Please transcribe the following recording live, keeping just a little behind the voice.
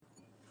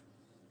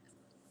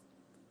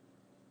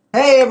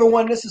Hey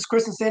everyone, this is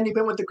Chris and Sandy.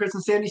 Been with the Chris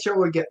and Sandy Show,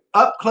 where we get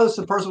up close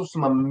and personal with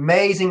some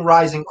amazing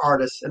rising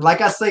artists. And like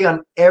I say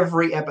on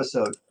every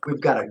episode, we've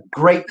got a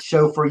great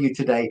show for you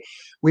today.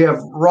 We have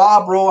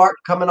Rob Roark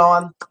coming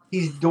on.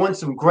 He's doing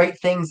some great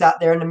things out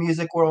there in the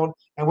music world,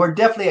 and we're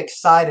definitely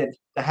excited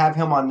to have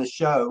him on the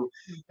show.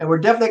 And we're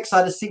definitely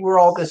excited to see where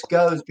all this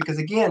goes because,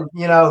 again,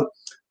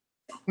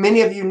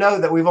 many of you know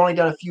that we've only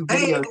done a few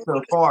videos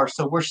so far,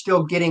 so we're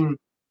still getting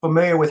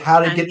familiar with how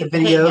to Trying to get the get the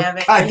hang video, of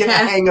it. kind of get the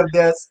Yeah, hang of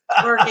this.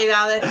 working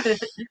on it.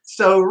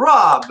 So,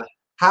 Rob,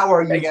 how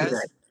are Hey you today?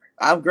 guys,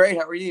 I'm great.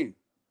 How are you?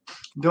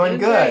 Doing Doing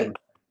great. good.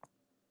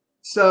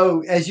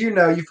 So, as you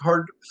know, you've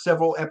heard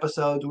several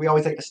episodes. We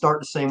always like to start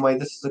the same way.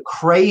 This is a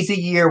crazy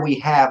year we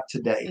have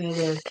today. It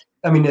is.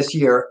 This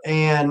year.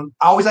 And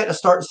I always like to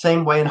start the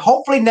same way. And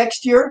hopefully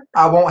next year,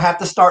 I won't have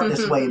to start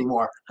this way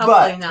anymore.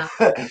 Hopefully But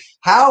not.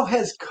 how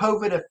has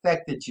COVID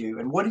affected you?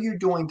 And what are you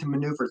doing to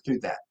maneuver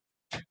through that?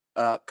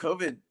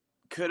 COVID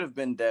could have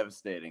been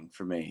devastating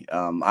for me.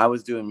 I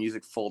was doing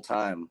music full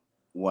time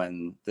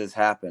when this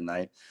happened.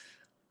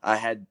 I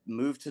had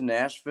moved to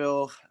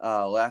Nashville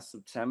last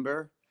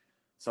September,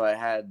 so I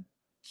had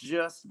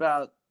just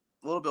about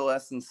a little bit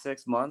less than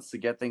 6 months to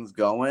get things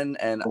going,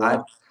 and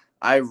Wow.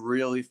 I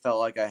really felt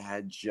like I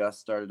had just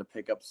started to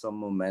pick up some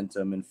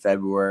momentum in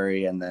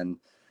February, and then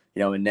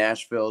in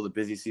Nashville, the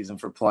busy season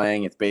for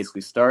playing, it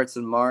basically starts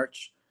in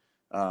March,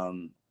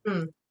 um,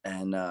 Mm.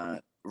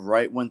 and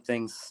right when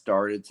things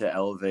started to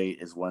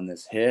elevate is when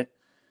this hit,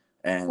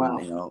 and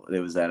Wow.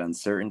 there was that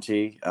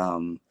uncertainty.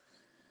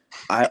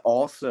 I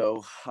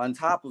also, on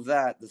top of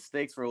that, the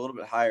stakes were a little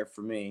bit higher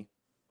for me.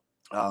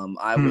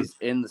 I Hmm. was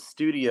in the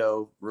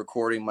studio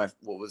recording what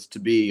was to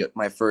be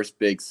my first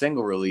big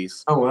single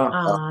release. Oh,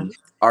 wow.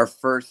 Our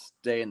first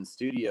day in the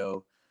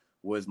studio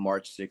was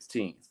March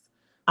 16th.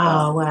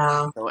 Oh,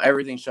 wow. So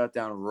everything shut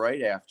down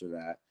right after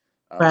that.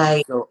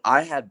 Right. So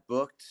I had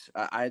booked.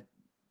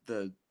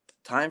 The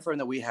time frame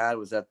that we had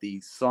was that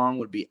the song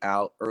would be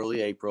out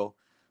early April,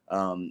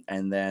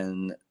 and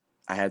then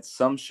I had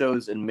some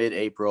shows in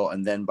mid-April,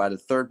 and then by the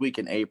third week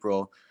in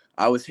April,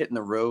 I was hitting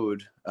the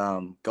road,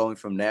 going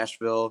from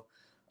Nashville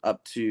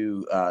up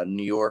to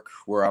New York,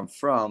 where I'm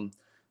from.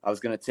 I was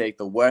going to take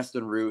the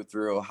western route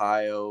through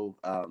Ohio,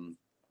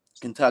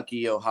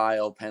 Kentucky,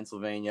 Ohio,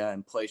 Pennsylvania,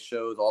 and play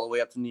shows all the way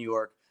up to New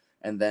York,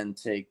 and then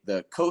take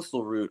the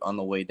coastal route on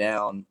the way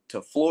down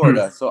to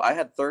Florida. Hmm. So I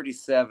had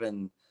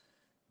 37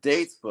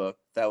 dates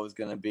booked. That was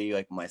going to be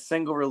like my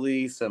single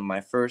release and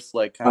my first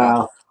like kind of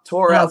Wow.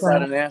 tour Oh, outside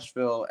wow. of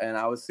Nashville. And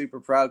I was super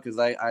proud because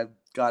I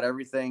got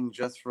everything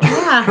just from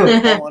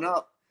Yeah. showing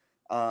up.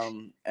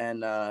 And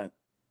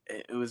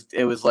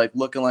it was like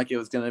looking like it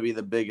was going to be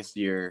the biggest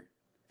year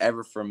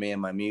ever for me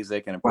and my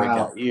music, and a Wow.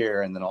 breakout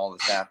year. And then all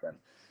this happened.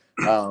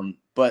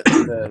 But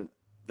the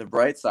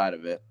bright side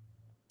of it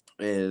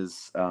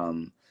is,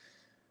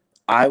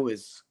 I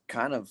was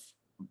kind of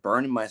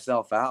burning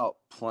myself out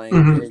playing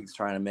Hmm. gigs,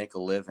 trying to make a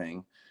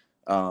living.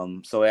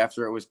 So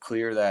after it was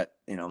clear that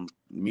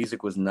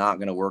music was not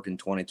going to work in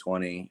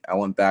 2020, I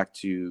went back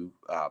to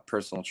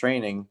personal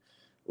training,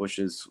 which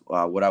is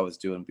what I was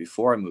doing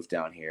before I moved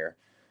down here.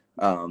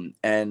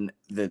 And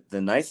the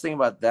nice thing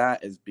about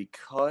that is,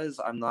 because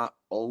I'm not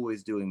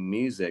always doing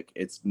music,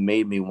 it's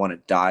made me want to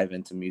dive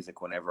into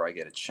music whenever I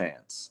get a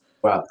chance.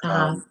 Wow.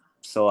 Uh-huh.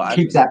 So I've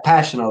Keeps been that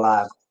passion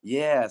alive.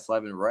 Yeah, so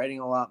I've been writing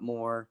a lot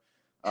more.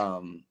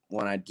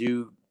 When I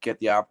do get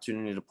the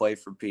opportunity to play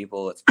for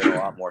people, it's been a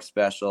lot more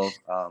special.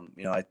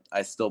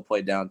 I still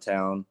play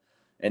downtown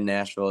in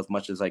Nashville as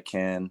much as I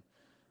can.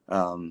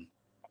 Um,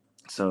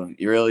 so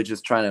you're really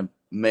just trying to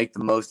make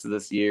the most of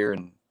this year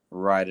and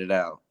ride it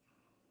out.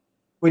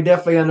 We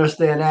definitely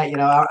understand that.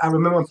 I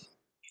remember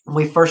when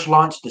we first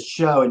launched the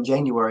show in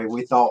January,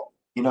 we thought,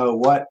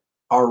 what?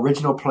 Our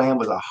original plan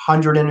was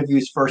 100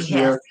 interviews first Yes.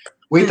 year.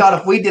 We thought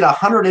if we did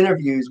 100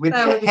 interviews, we'd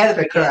That be would be ahead of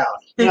the pretty good.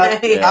 crowd.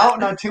 I Yeah. don't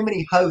know too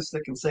many hosts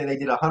that can say they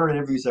did 100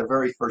 interviews their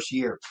very first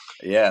year.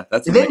 Yeah,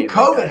 that's And then amazing,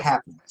 COVID guys.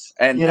 happens,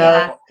 And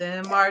Yeah.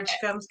 Then March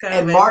comes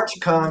and COVID. March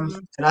comes,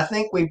 Mhm. and I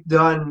think we've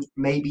done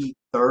maybe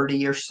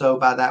 30 or so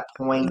by that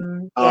point,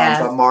 Yeah.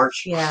 by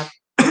March. Yeah.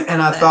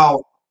 And About I that.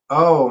 thought,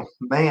 oh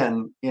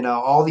man,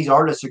 all these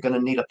artists are going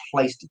to need a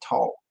place to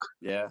talk.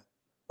 yeah,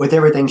 With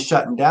everything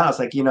shutting down, it's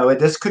like,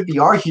 this could be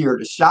our year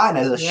to shine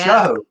as a Yeah.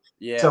 show.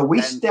 yeah, So we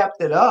and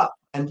stepped it up.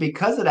 And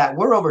because of that,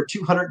 we're over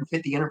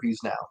 250 interviews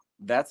now.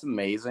 that's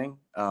amazing.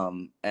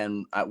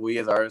 And we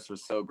as artists are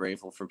so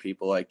grateful for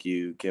people like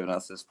you giving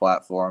us this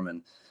platform.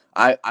 And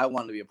I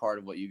wanted to be a part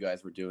of what you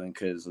guys were doing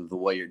because of the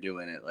way you're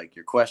doing it. Like,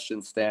 your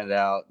questions stand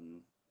out,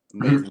 and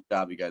Mhm. amazing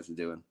job you guys are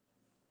doing.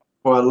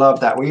 Well, I love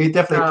that. We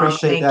definitely Oh,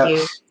 appreciate thank that.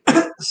 you.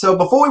 So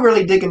before we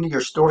really dig into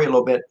your story a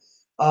little bit,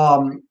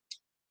 um,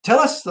 tell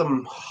us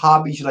some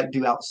hobbies you like to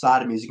do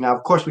outside of music. Now,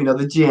 of course, we know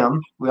the gym.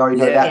 We already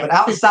know that. Yeah. But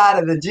Yes. outside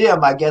of the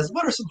gym, I guess,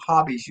 what are some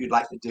hobbies you'd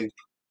like to do?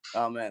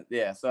 Oh man.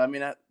 Yeah. So I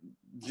mean,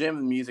 gym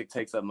and music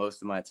takes up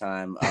most of my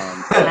time.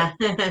 But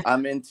Yeah.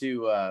 I'm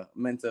into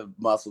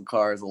muscle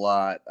cars a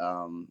lot.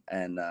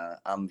 And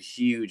I'm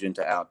huge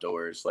into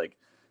outdoors. Like,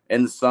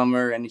 in the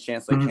summer, any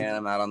chance I Mhm. can,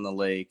 I'm out on the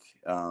lake.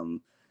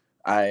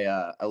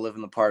 I live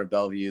in the part of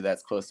Bellevue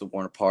that's close to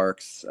Warner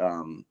Parks.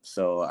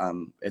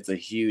 So it's a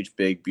huge,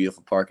 big,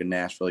 beautiful park in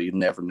Nashville. You'd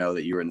never know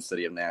that you were in the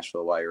city of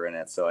Nashville while you're in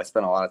it. So I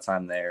spent a lot of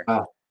time there.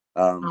 Wow.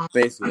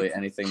 Basically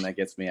anything that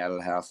gets me out of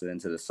the house and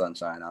into the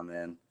sunshine, I'm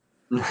in.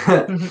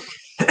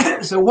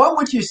 So what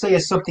would you say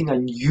is something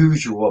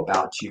unusual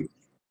about you?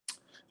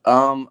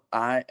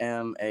 I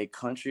am a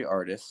country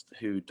artist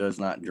who does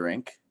not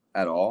drink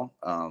at all.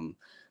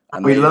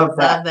 We love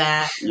that. Love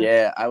that.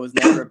 Yeah, I was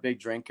never a big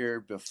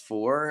drinker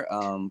before,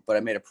 but I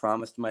made a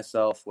promise to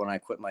myself when I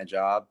quit my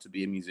job to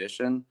be a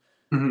musician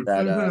Mhm.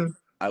 that Mhm.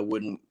 I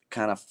wouldn't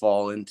kind of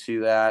fall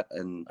into that.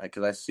 And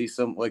because I see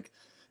some, like,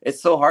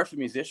 it's so hard for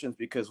musicians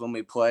because when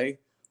we play,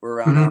 we're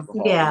around Mhm.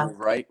 alcohol. Yeah. When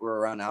we write, we're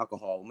around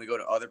alcohol. When we go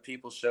to other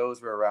people's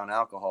shows, we're around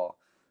alcohol.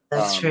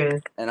 That's true.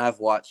 And I've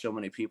watched so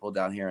many people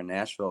down here in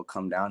Nashville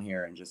come down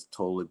here and just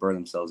totally burn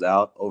themselves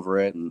out over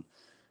it and,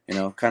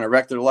 kind of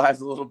wreck their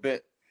lives a little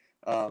bit.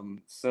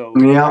 So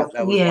Yeah.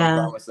 that was one Yeah.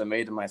 promise I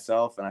made to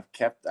myself, and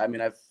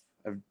I've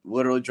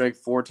literally drank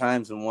 4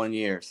 times in 1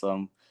 year. So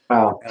I'm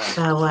Wow. kind of,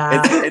 Oh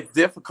wow. it's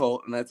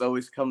difficult, and that's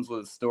always comes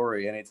with a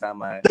story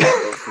anytime I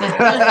go through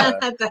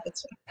it.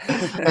 That's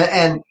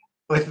And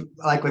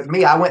with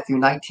me, I went through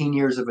 19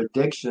 years of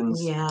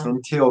addictions Yeah.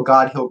 until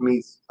God healed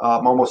me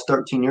almost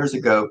 13 years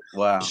ago.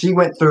 Wow. She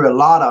went through a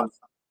lot of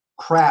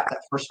crap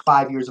that first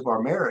 5 years of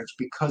our marriage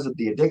because of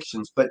the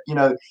addictions. But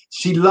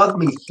she loved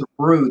me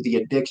through the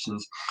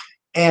addictions.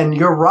 And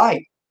you're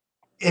right.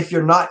 If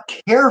you're not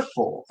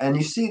careful, and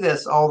you see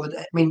this all the day,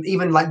 I mean,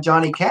 even like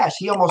Johnny Cash,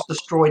 he almost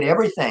destroyed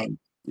everything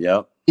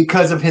Yep.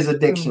 because of his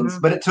addictions.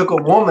 Mhm. But it took a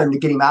woman to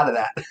get him out of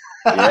that.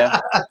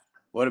 Yeah.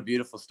 What a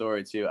beautiful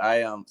story too.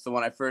 So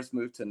when I first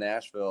moved to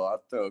Nashville,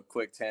 I'll throw a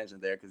quick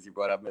tangent there because you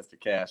brought up Mr.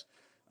 Cash.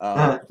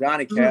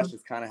 Johnny Cash Mhm.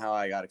 is kind of how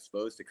I got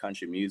exposed to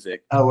country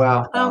music. Oh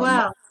wow. Oh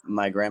wow.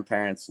 My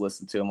grandparents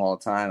listened to him all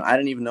the time. I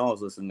didn't even know I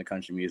was listening to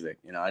country music.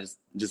 I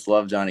just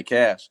love Johnny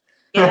Cash.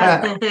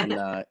 Yeah.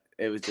 And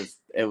it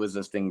was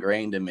just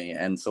ingrained in me.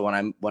 And so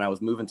when I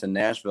was moving to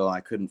Nashville,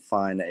 I couldn't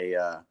find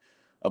a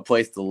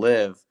place to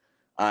live.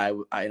 I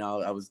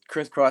was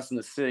crisscrossing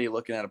the city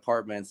looking at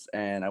apartments,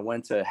 and I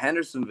went to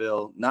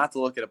Hendersonville not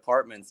to look at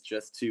apartments,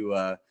 just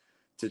to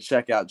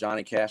check out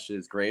Johnny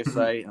Cash's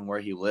gravesite and where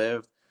he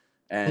lived.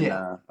 And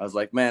Yeah. I was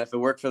like, man, if it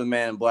worked for the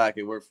man in black,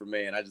 it worked for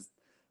me. And I just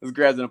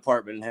grabbed an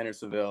apartment in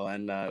Hendersonville,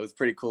 and it was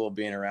pretty cool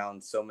being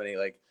around so many,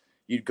 like,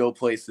 you'd go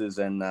places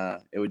and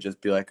it would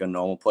just be like a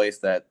normal place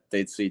that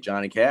they'd see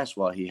Johnny Cash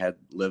while he had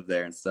lived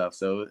there and stuff.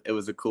 So it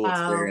was a cool Wow.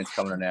 experience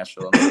coming to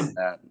Nashville and doing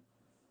that.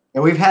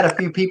 And we've had a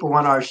few people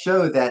on our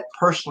show that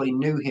personally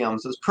knew him,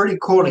 so it's pretty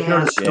cool to hear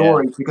Yeah. the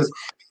story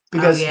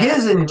because Yeah.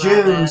 his We and love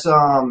June's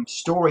that.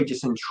 story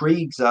just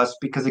intrigues us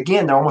because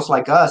again they're almost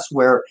like us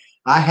where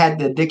I had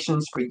the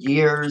addictions for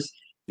years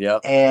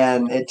Yep.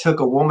 and it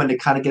took a woman to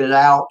kind of get it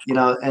out,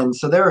 and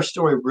so their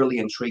story really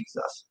intrigues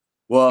us.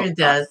 Well, It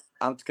does.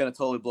 I'm just gonna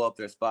totally blow up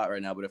their spot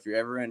right now, but if you're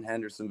ever in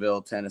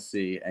Hendersonville,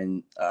 Tennessee,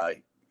 and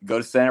go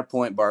to Center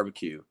Point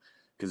Barbecue,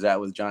 because that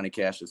was Johnny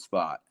Cash's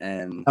spot,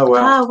 and Oh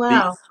wow. Oh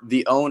wow.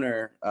 the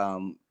owner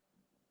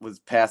was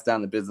passed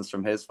down the business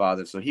from his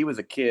father, so he was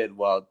a kid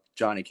while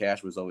Johnny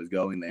Cash was always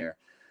going there.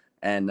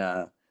 And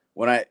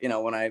when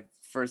I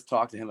first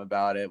talked to him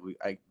about it,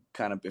 I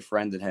kind of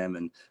befriended him,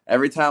 and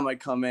every time I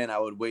come in, I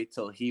would wait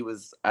till he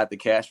was at the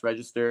cash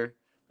register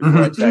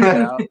before I checked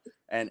out.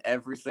 And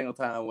every single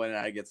time I went in,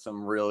 I get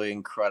some really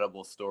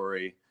incredible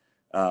story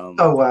Oh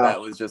wow. that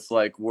was just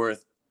like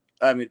worth.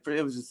 I mean,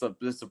 it was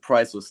just a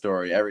priceless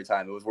story every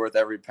time. It was worth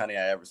every penny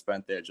I ever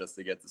spent there just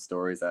to get the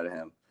stories out of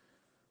him.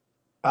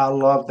 I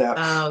love that.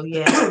 Oh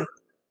yeah.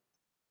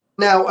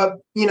 Now,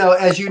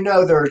 as you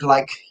know, there's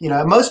like,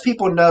 most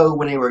people know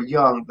when they were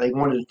young they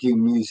wanted to do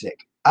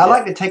music. I Yeah.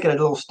 like to take it a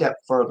little step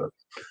further.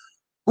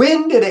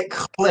 When did it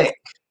click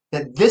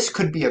that this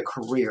could be a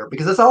career?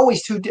 Because it's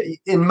always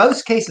in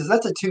most cases,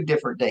 that's a two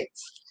different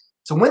dates.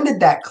 So when did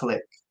that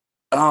click?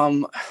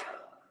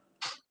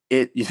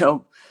 It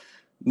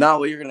not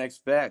what you're gonna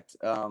expect.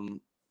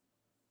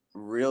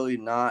 Really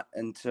not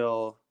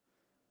until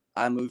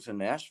I moved to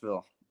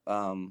Nashville.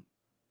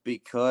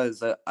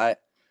 Because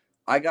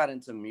I got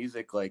into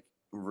music like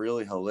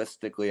really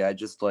holistically. I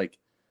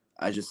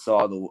just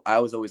saw I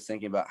was always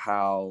thinking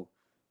about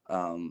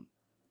um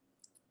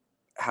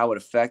how it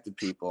affected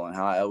people, and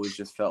how I always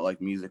just felt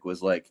like music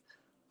was like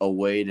a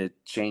way to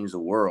change the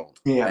world.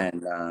 Yeah.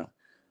 And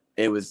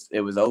it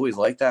was always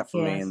like that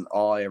for me, Yes. and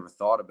all I ever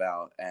thought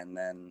about. And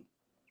then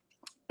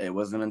it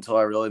wasn't until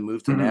I really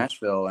moved to Mhm.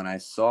 Nashville and I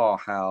saw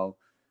how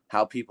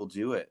people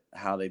do it,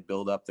 how they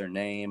build up their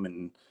name,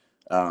 and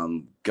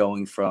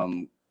going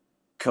from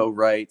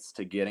co-writes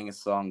to getting a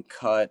song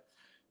cut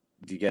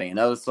to getting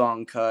another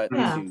song cut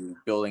Yeah. to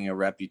building a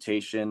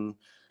reputation,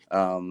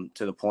 to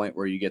the point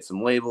where you get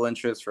some label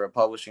interest for a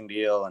publishing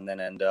deal, and then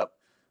end up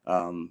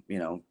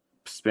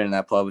spinning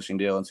that publishing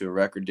deal into a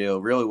record deal.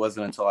 It really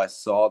wasn't until I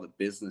saw the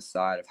business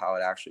side of how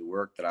it actually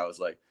worked that I was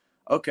like,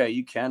 okay,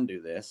 you can do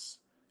this.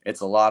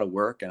 It's a lot of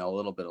work and a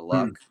little bit of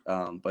luck,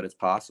 but it's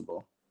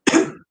possible.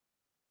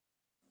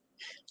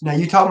 Now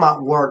you talking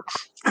about work.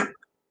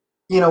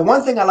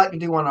 One thing I like to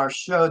do on our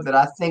show that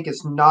I think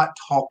is not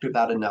talked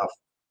about enough,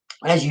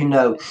 as you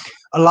know,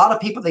 a lot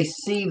of people, they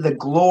see the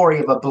glory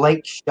of a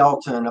Blake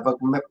Shelton, of a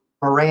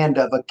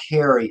Miranda, of a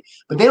Carey,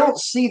 but they don't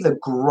see the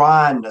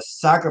grind, the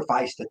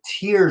sacrifice, the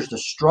tears, the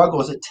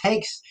struggles it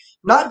takes,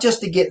 not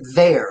just to get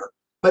there,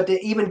 but to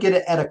even get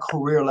it at a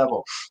career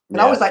level.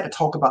 And I always like to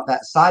talk about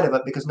that side of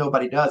it because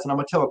nobody does. And I'm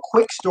going to tell a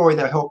quick story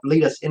that helped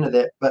lead us into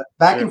that. But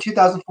back in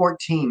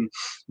 2014,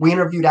 we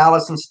interviewed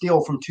Allison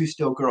Steele from Two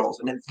Steel Girls.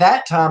 And at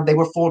that time, they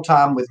were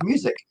full-time with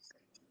music.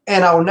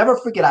 And I will never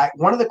forget,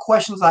 one of the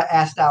questions I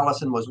asked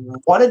Allison was,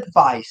 what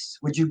advice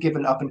would you give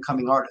an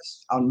up-and-coming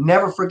artist? I'll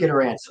never forget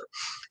her answer.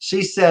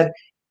 She said,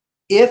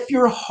 if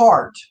your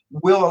heart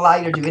will allow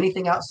you to do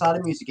anything outside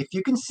of music, if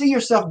you can see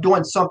yourself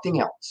doing something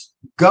else,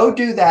 go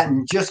do that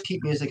and just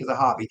keep music as a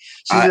hobby.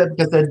 She said,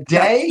 because the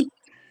day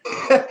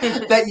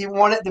that you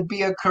want it to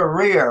be a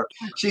career,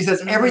 she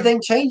says, everything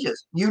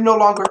changes. You no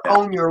longer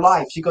own your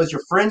life. She goes,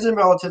 your friends and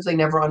relatives, they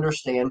never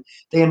understand.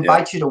 They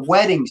invite you to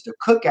weddings, to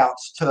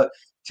cookouts, to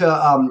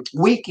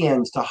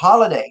weekends, to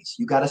holidays.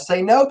 You got to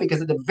say no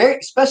because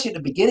especially at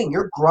the beginning,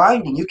 you're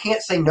grinding. You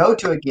can't say no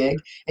to a gig,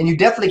 and you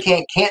definitely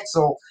can't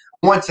cancel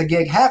once a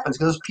gig happens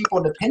because there's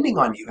people depending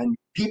on you, and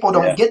people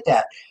don't get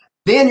that.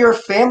 Then your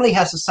family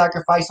has to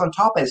sacrifice on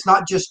top of it. It's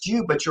not just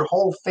you, but your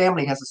whole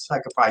family has to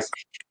sacrifice.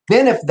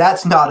 Then if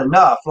that's not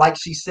enough, like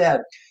she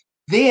said,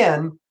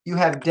 then you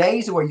have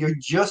days where you're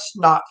just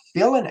not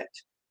feeling it.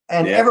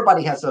 And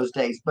everybody has those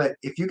days. But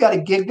if you got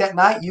a gig that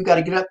night, you got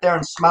to get up there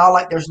and smile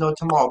like there's no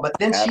tomorrow. But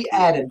then she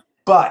added,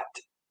 but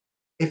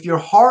if your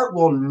heart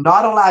will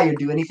not allow you to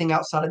do anything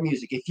outside of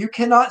music, if you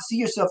cannot see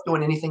yourself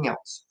doing anything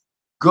else,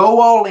 go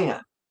all in.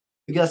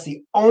 Because that's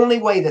the only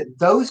way that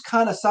those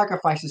kind of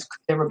sacrifices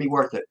could ever be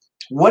worth it.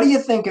 What do you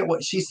think of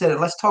what she said?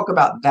 And let's talk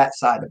about that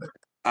side of it.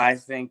 I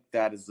think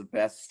that is the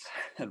best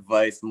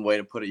advice and way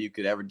to put it you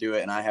could ever do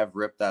it. And I have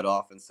ripped that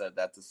off and said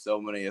that to so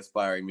many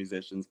aspiring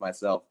musicians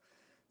myself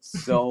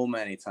so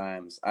many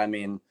times. I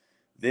mean,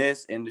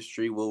 this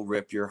industry will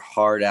rip your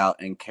heart out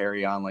and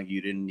carry on like you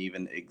didn't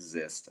even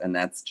exist. And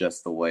that's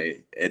just the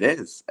way it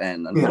is.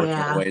 And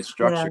unfortunately, the way it's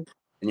structured.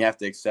 And you have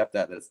to accept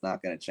that it's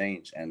not going to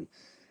change. And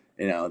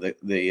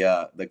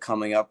the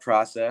coming up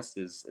process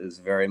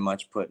is very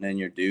much putting in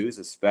your dues,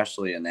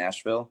 especially in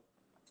Nashville.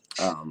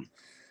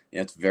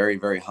 It's very,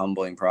 very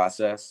humbling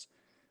process,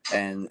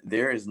 and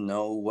there is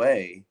no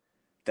way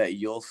that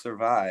you'll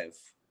survive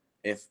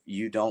if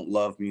you don't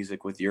love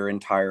music with your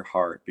entire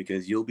heart,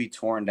 because you'll be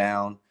torn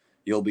down,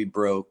 you'll be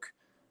broke,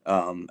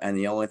 and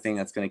the only thing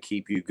that's going to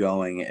keep you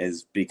going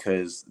is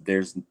because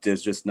there's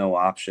just no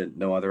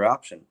other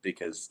option,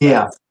 because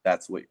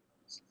that's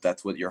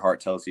what your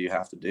heart tells you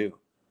have to do.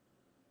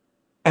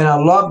 And I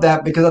love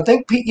that because I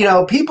think,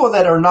 people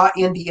that are not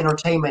in the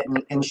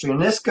entertainment industry,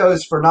 and this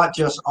goes for not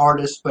just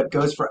artists, but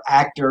goes for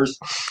actors,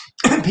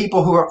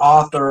 people who are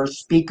authors,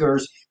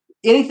 speakers,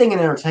 anything in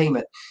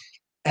entertainment,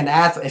 and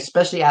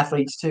especially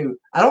athletes too.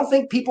 I don't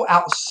think people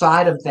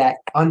outside of that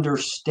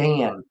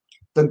understand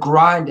the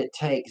grind it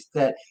takes,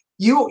 that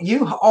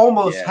you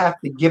almost have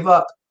to give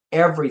up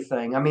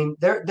everything. I mean,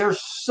 there's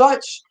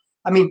such,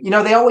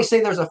 they always say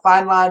there's a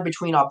fine line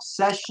between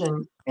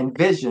obsession and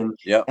vision.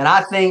 Yep. And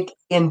I think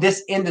in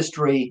this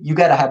industry, you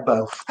got to have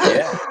both.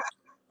 Yeah.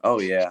 Oh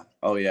yeah.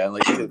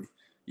 Like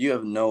you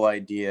have no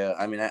idea.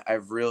 I mean, I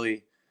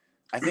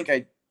think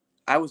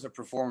I was a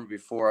performer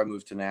before I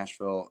moved to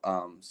Nashville.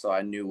 So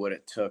I knew what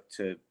it took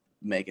to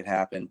make it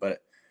happen.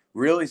 But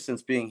really,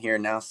 since being here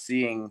now,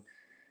 seeing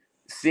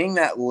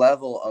that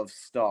level of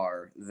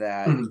star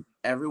that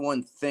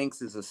everyone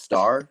thinks is a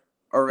star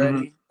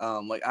already.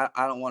 Like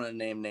I don't want to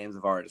name names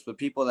of artists, but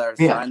people that are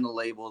signed to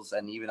labels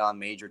and even on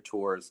major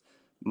tours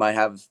might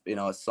have,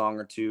 a song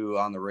or two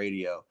on the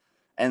radio,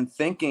 and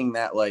thinking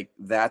that like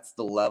that's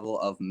the level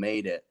of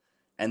made it.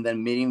 And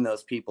then meeting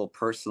those people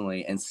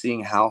personally and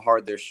seeing how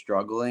hard they're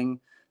struggling,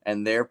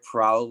 and they're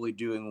probably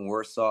doing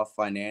worse off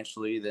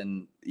financially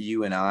than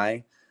you and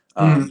I,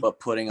 but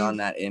putting on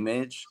that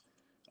image,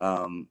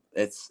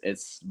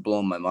 it's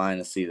blown my mind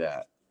to see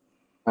that.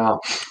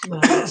 Wow.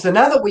 So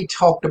now that we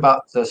talked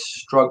about the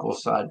struggle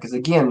side, because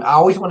again, I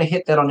always want to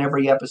hit that on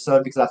every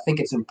episode because I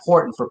think it's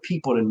important for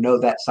people to know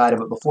that side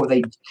of it before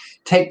they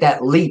take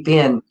that leap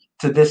in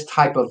to this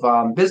type of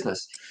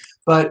business.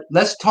 But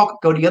let's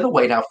go the other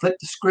way now. Flip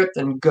the script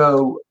and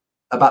go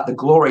about the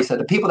glory side,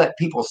 the people that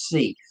people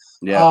see.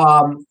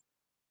 Yeah.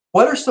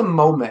 What are some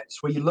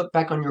moments where you look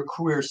back on your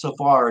career so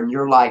far and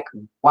you're like,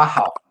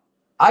 wow,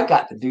 I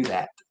got to do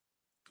that?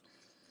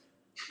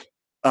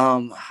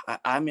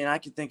 I mean, I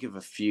can think of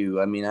a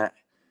few. I mean,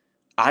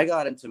 I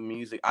got into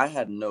music. I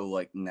had no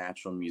like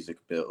natural music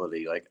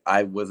ability. Like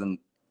I wasn't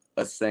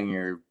a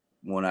singer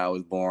when I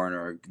was born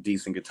or a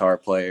decent guitar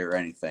player or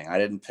anything. I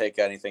didn't pick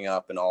anything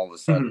up and all of a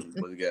sudden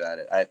was good at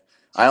it.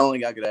 I only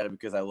got good at it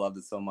because I loved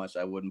it so much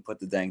I wouldn't put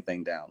the dang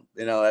thing down.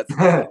 That's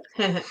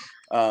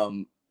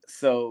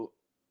so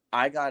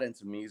I got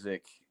into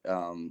music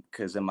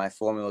because in my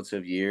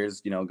formative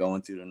years,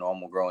 going through the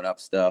normal growing up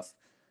stuff,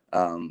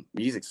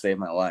 music saved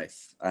my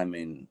life. I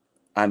mean,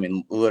 I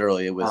mean,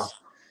 literally, it was,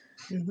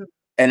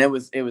 and it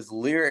was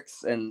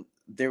lyrics, and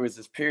there was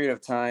this period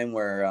of time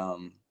where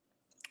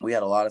we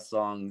had a lot of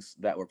songs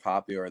that were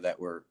popular that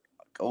were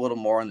a little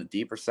more on the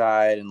deeper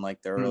side in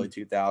like the early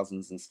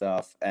 2000s and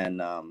stuff,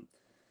 and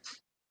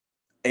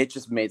it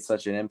just made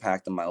such an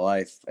impact on my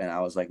life, and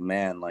I was like,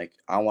 man, like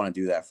I want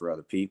to do that for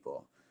other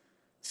people.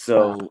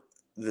 So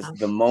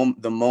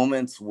the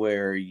moments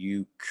where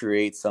you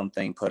create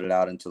something, put it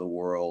out into the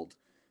world,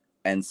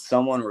 and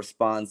someone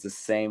responds the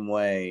same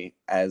way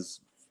as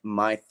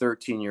my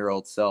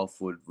 13-year-old self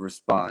would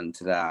respond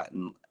to that,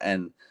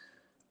 and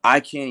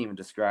I can't even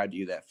describe to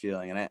you that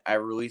feeling. And I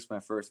released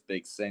my first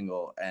big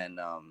single, and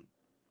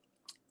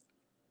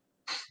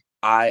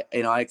I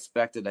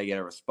expected I get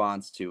a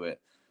response to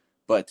it,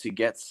 but to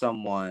get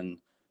someone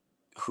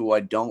who I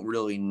don't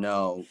really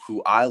know,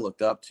 who I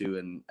looked up to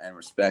and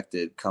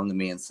respected, come to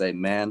me and say,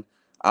 man,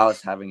 I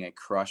was having a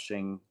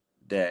crushing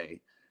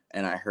day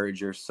and I heard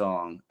your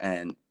song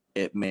and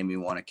it made me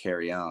want to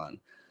carry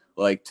on.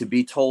 Like, to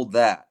be told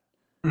that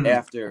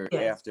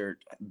after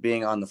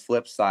being on the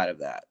flip side of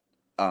that,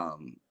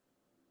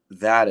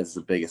 that is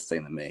the biggest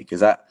thing to me,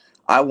 because I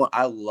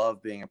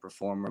love being a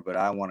performer, but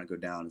I want to go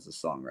down as a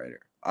songwriter.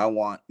 I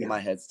want my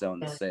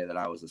headstone to say that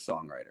I was a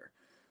songwriter.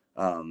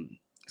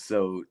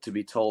 So to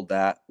be told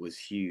that was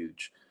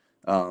huge.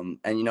 And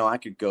I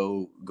could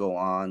go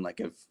on,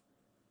 like I've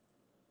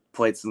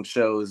played some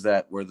shows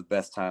that were the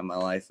best time of my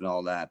life and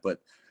all that, but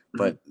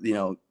I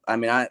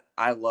mean,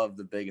 I love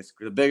the bigger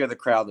the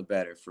crowd, the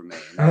better for me.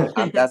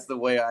 That's the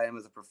way I am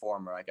as a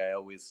performer. Like, I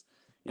always,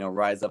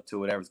 rise up to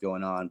whatever's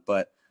going on.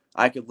 But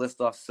I could list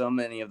off so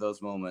many of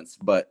those moments,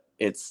 but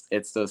it's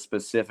those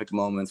specific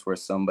moments where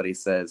somebody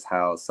says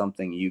how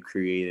something you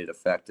created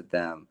affected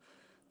them.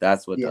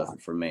 That's what does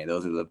it for me.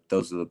 Those are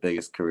the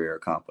biggest career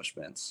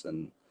accomplishments.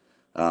 And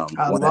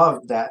I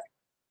love that.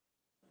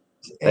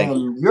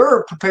 And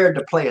you're prepared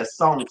to play a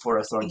song for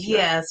us, aren't you?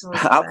 Yes.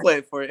 I'll play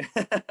it for you.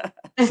 And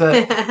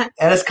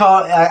it's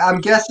called, I'm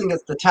guessing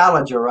it's the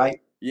Challenger,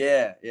 right?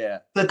 Yeah.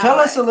 So tell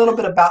us a little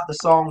bit about the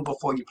song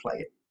before you play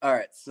it. All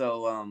right.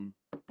 So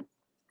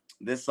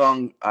this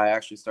song I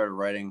actually started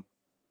writing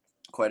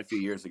quite a few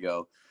years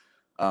ago.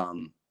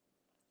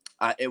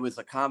 It was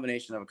a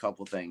combination of a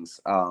couple things.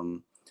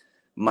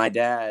 My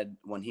dad,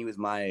 when he was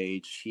my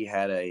age, he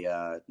had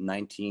a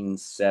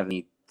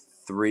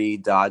 1973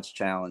 Dodge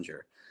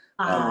Challenger.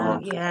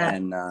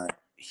 And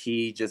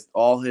he just,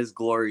 all his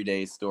glory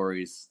days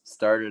stories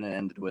started and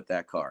ended with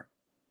that car.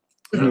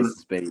 It was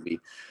his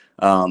baby.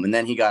 And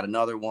then he got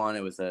another one.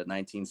 It was a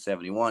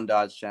 1971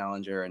 Dodge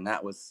Challenger, and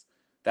that was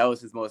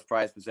his most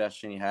prized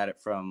possession. He had it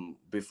from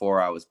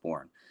before I was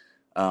born.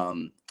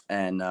 And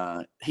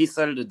he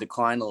started to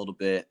decline a little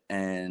bit,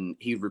 and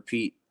he'd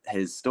repeat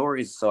his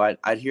stories. So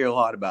I'd hear a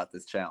lot about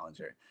this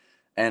Challenger,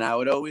 and I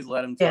would always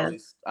let him tell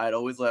I'd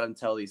always let him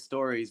tell these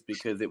stories,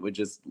 because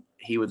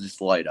he would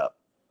just light up.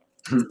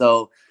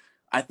 So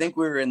I think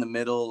we were in the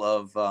middle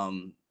of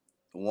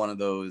one of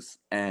those,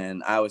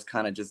 and I was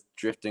kind of just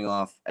drifting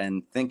off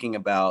and thinking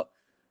about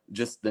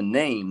just the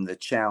name, the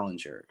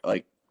Challenger.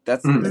 Like,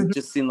 it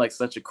just seemed like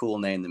such a cool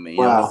name to me.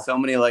 There's so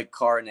many like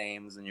car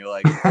names, and you're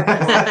like,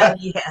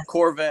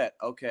 Corvette.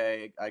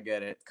 Okay, I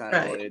get it. Kind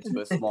of related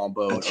to a small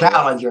boat. A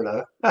Challenger,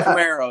 though.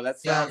 Camaro.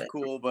 That sounds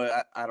cool,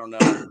 but I don't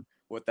know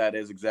what that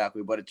is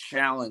exactly. But a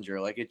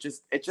Challenger, like, it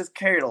just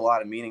carried a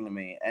lot of meaning to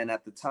me. And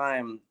at the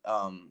time,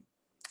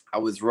 I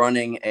was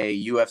running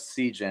a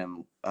UFC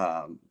gym.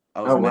 I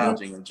was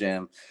managing a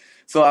gym,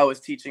 so I was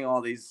teaching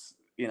all these,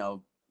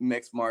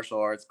 mixed martial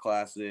arts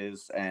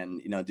classes,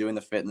 and doing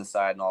the fitness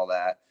side and all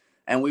that.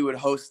 And we would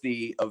host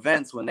the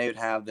events when they would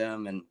have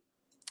them, and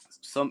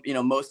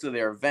most of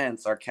their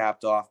events are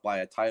capped off by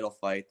a title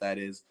fight that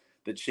is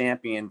the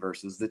champion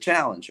versus the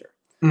challenger.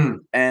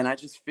 And I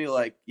just feel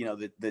like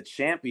the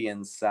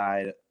champion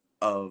side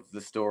of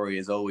the story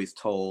is always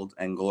told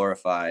and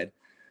glorified.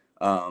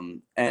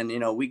 And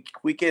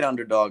we get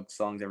underdog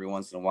songs every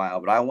once in a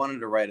while, but I wanted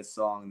to write a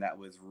song that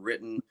was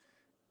written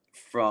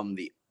from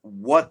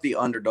what the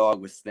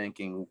underdog was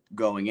thinking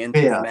going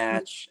into the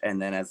match,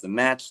 and then as the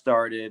match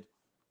started.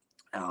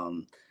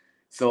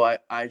 So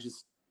I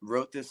just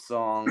wrote this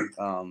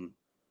song.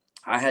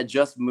 I had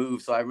just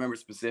moved, so I remember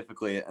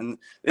specifically, and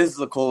this is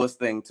the coolest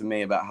thing to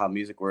me about how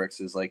music works,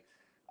 is like,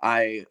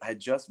 I had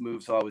just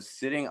moved, so I was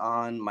sitting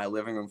on my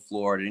living room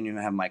floor. I didn't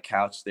even have my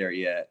couch there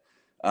yet,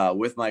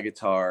 with my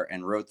guitar,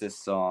 and wrote this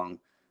song.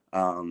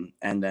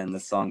 And then the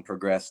song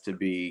progressed to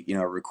be,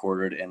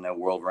 recorded in a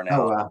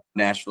world-renowned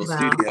Nashville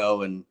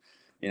studio, and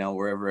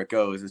wherever it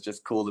goes, it's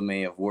just cool to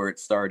me of where it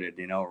started.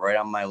 Right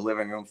on my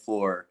living room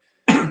floor,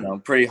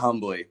 pretty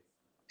humbly.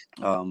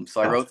 So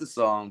I wrote the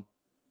song.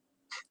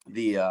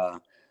 The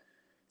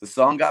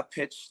song got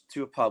pitched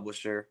to a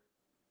publisher.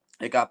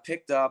 It got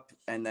picked up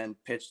and then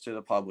pitched to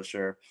the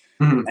publisher.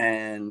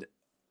 And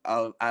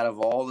out of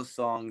all the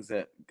songs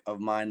of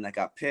mine that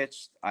got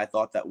pitched, I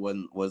thought that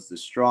one was the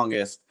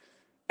strongest,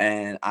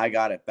 and I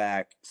got it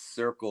back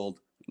circled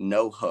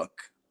no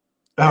hook.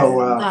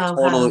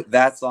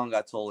 That song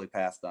got totally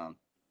passed on,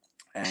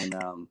 and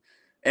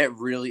it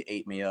really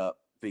ate me up.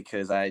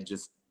 because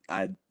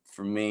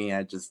for me,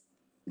 I just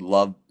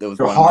loved, it was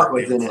Your one of my heart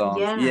was favorite in it.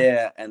 songs. Yeah.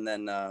 Yeah. And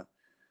then I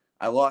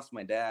lost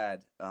my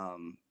dad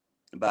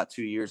about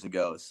 2 years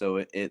ago. So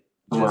it just,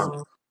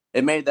 Oh,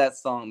 it made that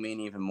song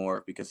mean even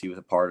more because he was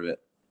a part of it.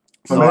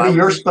 Well, So I maybe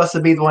you're was, supposed to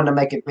be the one to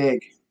make it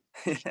big.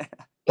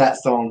 That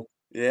song.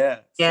 yeah.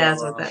 yeah,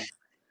 So that's what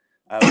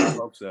that. I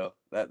hope so.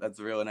 That's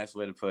a really nice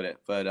way to put it.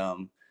 But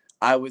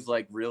I was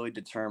like really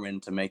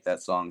determined to make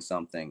that song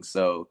something.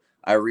 So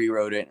I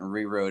rewrote it and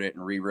rewrote it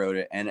and rewrote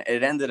it, and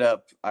it ended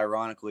up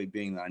ironically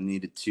being that I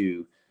needed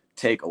to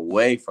take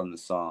away from the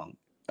song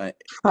to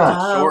Huh.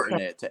 Oh, shorten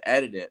okay. it, to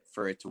edit it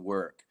for it to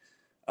work.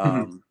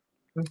 Mhm.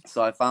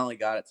 So I finally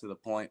got it to the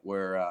point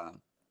where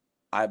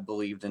I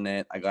believed in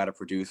it. I got a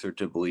producer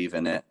to believe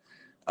in it.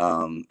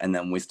 And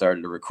then we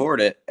started to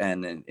record it.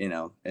 And then,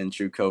 in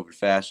true COVID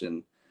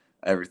fashion,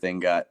 everything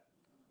got,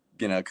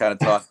 kind of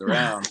tossed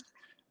around.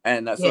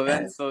 And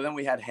Yeah. so then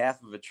we had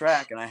half of a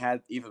track, and I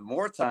had even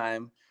more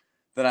time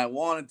than I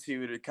wanted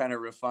to kind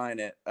of refine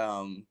it.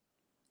 There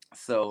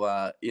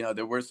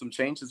were some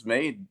changes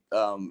made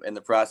in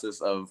the process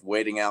of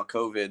waiting out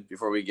COVID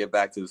before we get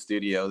back to the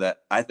studio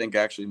that I think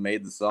actually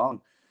made the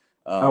song.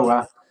 Oh, Um,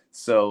 wow.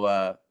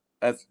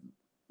 that's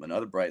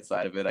another bright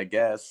side of it, I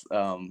guess.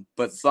 But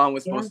the song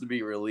was Yeah. supposed to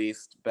be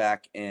released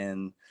back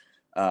in,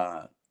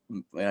 like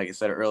I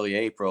said, early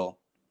April.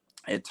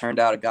 It turned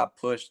out it got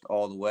pushed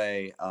all the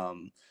way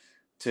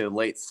to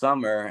late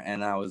summer,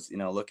 and I was,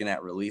 looking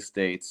at release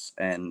dates,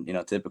 and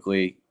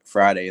typically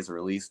Friday is a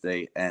release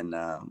date, and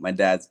my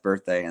dad's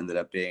birthday ended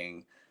up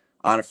being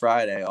on a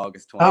Friday,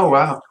 August Oh, 20th.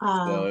 wow.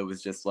 So Oh. it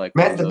was just like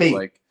one Meant of to those be.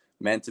 like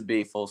meant to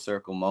be full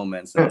circle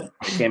moments, and it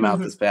came out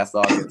this past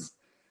August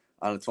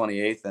on the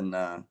 28th, and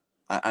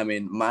I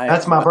mean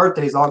That's my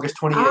birthday is August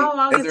 28th. Oh, is it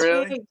August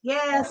really? 28th.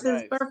 Yes, Oh,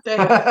 his nice. birthday.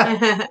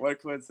 What a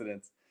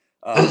coincidence.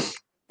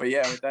 But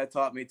yeah, what that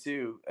taught me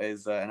too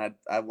is, and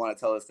I want to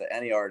tell this to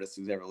any artist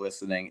who's ever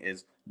listening,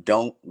 is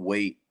don't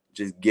wait.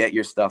 Just get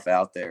your stuff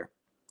out there.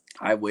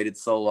 I waited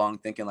so long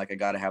thinking like I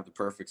got to have the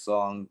perfect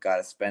song, got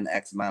to spend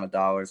X amount of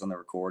dollars on the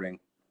recording.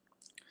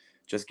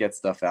 Just get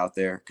stuff out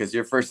there, because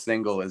your first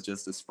single is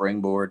just a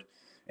springboard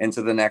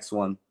into the next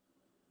one.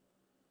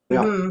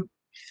 Yeah. Mhm.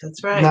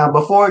 That's right. Now,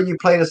 before you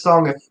play the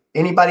song, if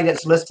anybody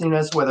that's listening to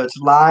us, whether it's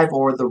live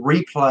or the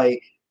replay,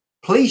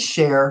 please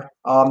share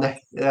to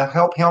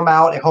help him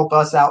out and help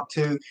us out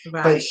too.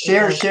 But Right.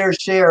 share, Exactly.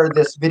 share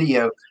this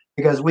video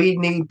because we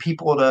need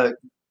people to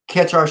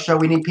catch our show.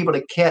 We need people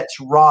to catch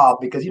Rob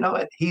because you know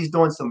what? He's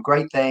doing some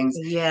great things.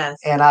 Yes.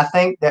 And I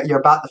think that you're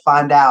about to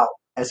find out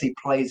as he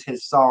plays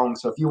his song.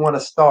 So if you want to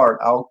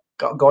start, I'll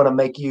go to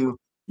make you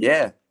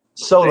Yeah.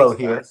 solo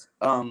Thanks, here. guys.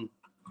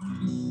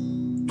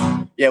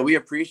 Yeah, we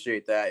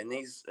appreciate that. In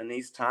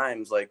these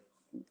times, like,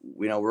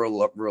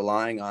 we're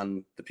relying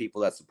on the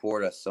people that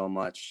support us so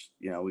much.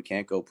 We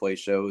can't go play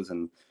shows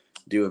and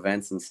do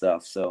events and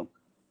stuff. So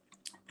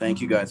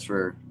thank you guys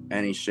for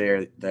any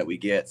share that we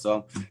get.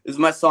 So this is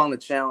my song, "The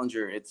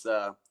Challenger." It's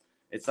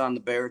on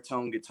the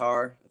baritone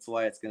guitar. That's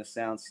why it's gonna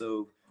sound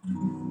so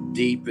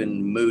deep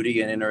and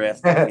moody and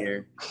interesting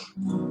here.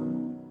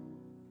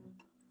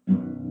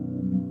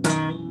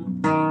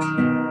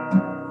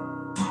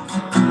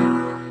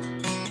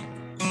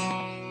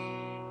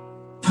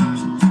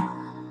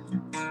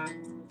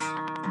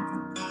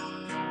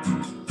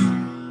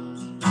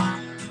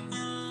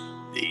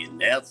 The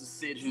announcer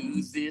said,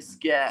 "Who's this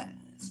guy?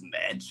 This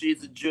match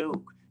is a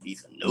joke.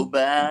 He's a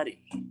nobody,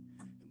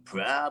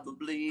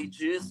 probably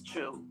just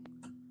choke.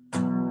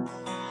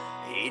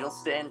 He don't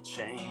stand a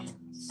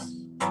chance.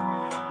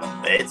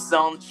 My bet's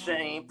on the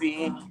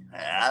champion.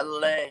 I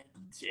laugh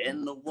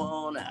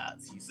 10-1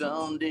 odds. He's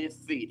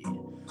undefeated.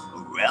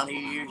 Around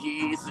here,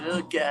 he's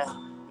a guy.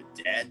 But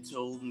Dad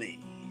told me,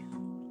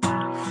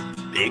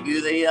 the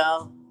bigger they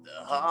are,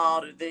 the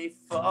harder they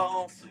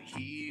fall. So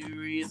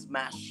here is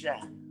my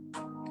shot.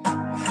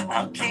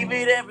 I'll give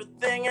it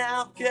everything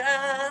I've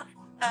got.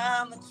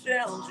 I'm the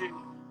challenger.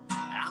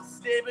 I'm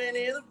stepping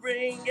in the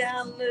ring,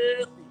 got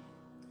nothing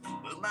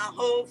but my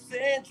hopes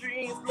and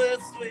dreams, blood,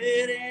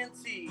 sweat, and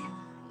tears.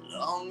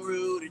 Long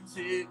road it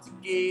took to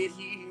get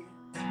here.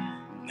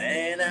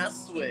 Man, I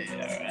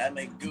swear I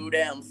may go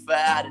down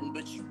fighting,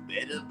 but you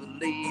better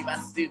believe I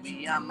still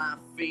be on my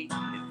feet.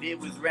 If it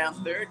was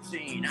round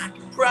 13, I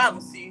can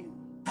promise you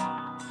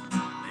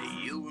that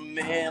you'll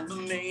remember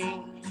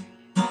me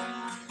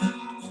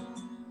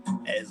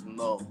as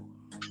more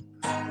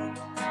than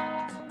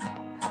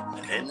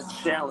the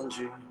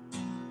challenger.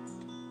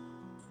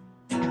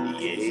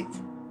 Yeah.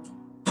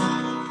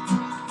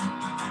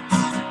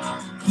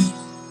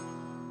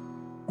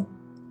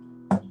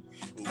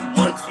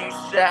 Once you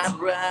shot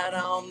right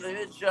on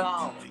the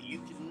jaw, you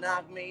can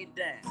knock me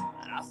down.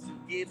 I'll still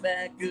get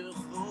back up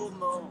for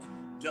more.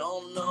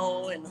 Don't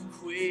know when to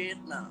quit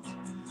now,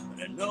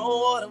 but I know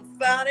what I'm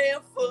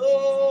fighting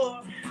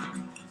for.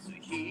 So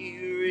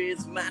here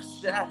is my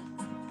shot.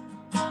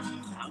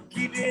 I'll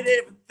give it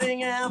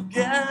everything I've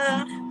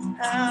got.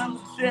 I'm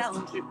the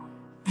challenger.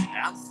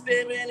 I'm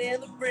stepping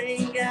in the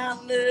ring,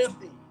 got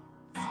nothing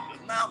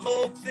but my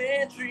hopes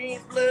and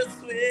dreams, blood,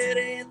 sweat,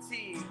 and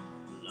tears.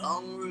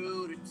 Long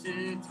road it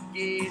took to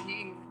get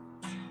here.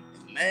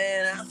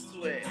 Man, I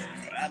swear,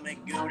 I may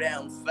go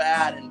down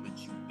fighting, but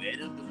you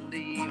better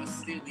believe I'll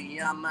still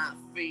be on my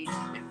feet.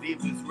 If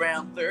it was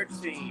round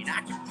 13,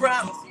 I can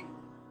promise you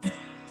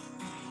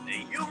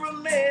that you'll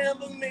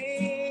remember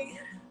me.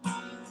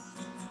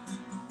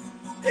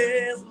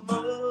 There's more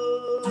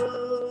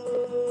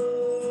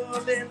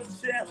than a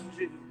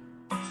challenger.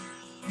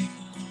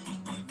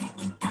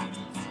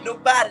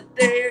 Nobody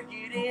dare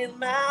get in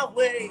my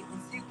way,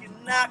 'cause you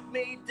can knock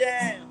me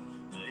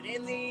down, but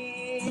in the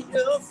end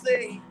you'll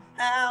say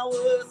I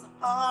was the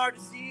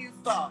hardest you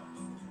fought,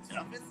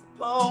 toughest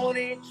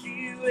opponent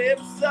you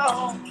ever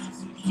saw.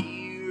 So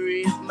here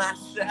is my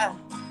shot.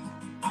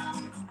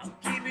 I'll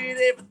give it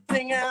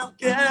everything I've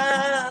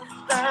got.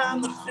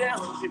 I'm the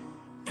challenger.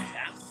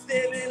 I'm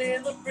stepping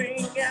in the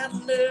ring, got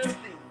nothing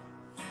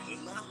but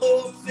my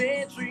hopes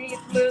and dreams,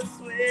 blood,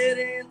 sweat,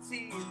 and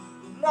tears.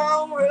 The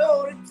long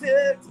road it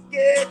took to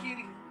get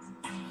here.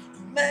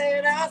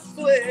 Man, I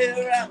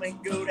swear I may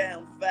go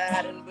down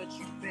fighting, but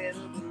you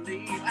better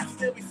believe I'll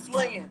still be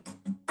swinging.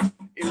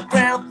 In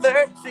round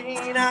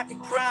 13, I can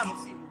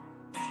promise you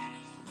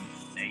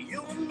that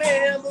you'll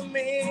remember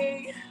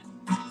me.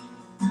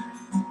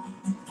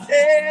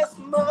 There's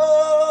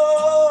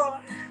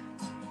more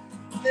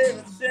than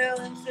a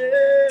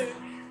challenger.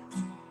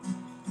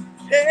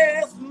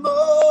 There's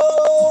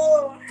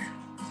more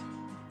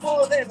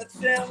than a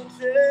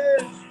challenger.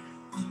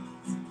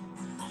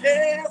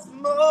 There's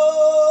more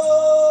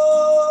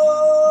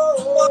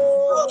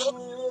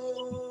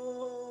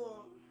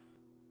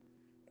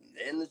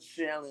than the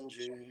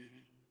challenger.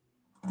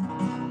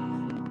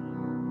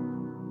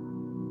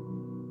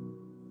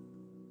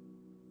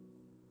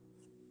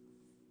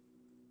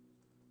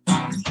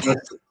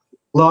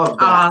 Love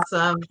that.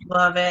 Awesome.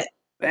 Love it.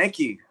 Thank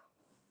you.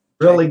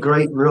 Really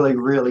great, really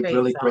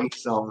Great great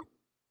song.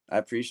 I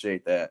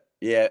appreciate that.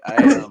 Yeah,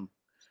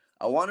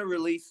 I want to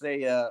release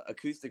a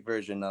acoustic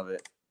version of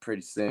it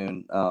pretty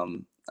soon.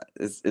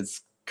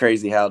 It's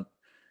crazy how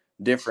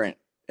different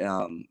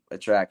a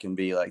track can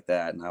be like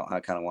that, and I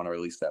kind of want to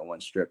release that one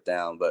stripped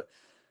down. But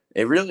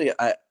it really,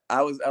 I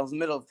was in the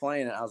middle of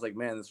playing it. I was like,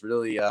 man, this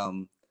really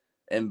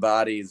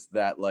embodies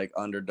that like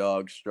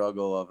underdog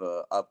struggle of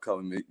a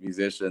upcoming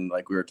musician,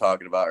 like we were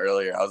talking about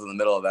earlier. I was in the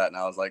middle of that, and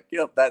I was like,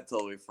 yep, that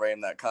totally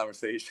framed that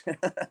conversation.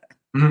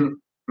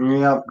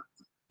 Yeah.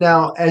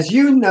 Now, as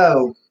you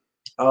know,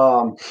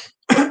 a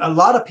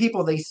lot of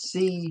people, they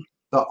see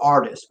the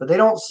artist, but they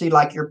don't see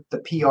like the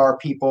PR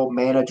people,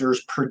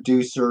 managers,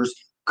 producers,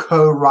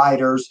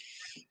 co-writers.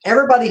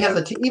 Everybody has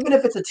even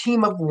if it's a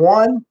team of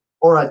one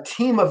or a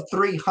team of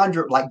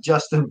 300 like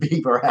Justin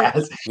Bieber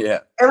has. Yeah.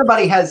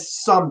 Everybody has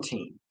some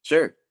team.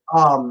 Sure.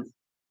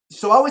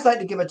 So I always like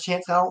to give a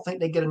chance. I don't think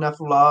they get enough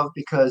love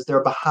because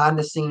they're behind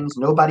the scenes.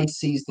 Nobody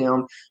sees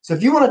them. So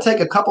if you want to take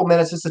a couple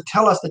minutes just to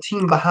tell us the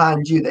team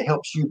behind you that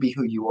helps you be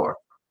who you are.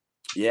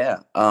 Yeah.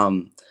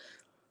 I'm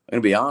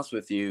gonna be honest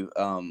with you.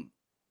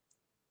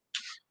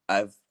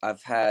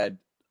 I've had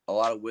a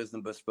lot of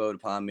wisdom bestowed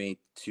upon me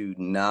to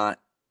not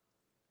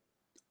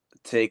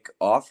take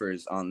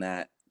offers on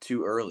that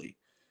too early.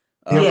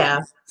 Yeah.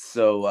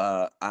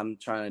 So I'm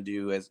trying to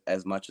do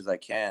as much as I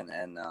can,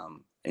 and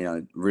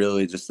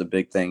really just the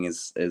big thing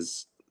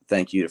is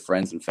thank you to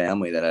friends and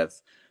family that have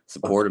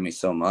supported me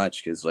so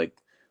much, because like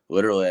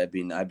literally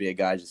I'd be a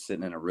guy just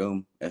sitting in a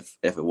room if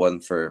it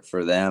wasn't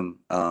for them.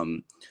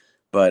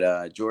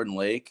 But Jordan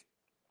Lake,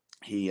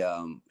 he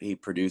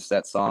produced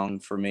that song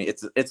for me.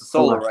 It's a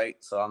solo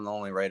write, so I'm the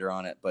only writer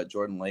on it, but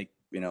Jordan Lake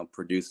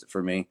produced it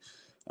for me.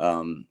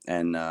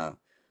 And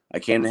I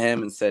came to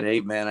him and said,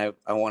 hey man,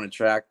 I want a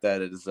track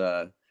that is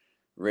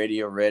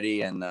radio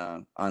ready, and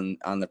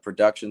on the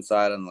production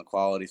side, on the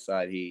quality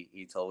side,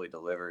 he totally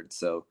delivered.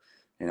 So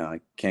I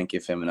can't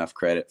give him enough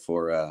credit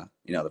for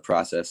the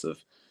process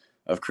of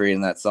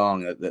creating that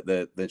song.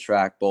 The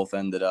track both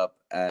ended up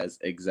as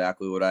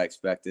exactly what I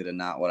expected and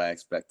not what I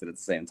expected at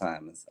the same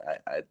time.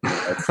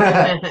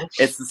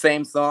 It's the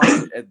same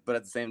song, but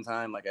at the same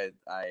time, like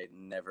I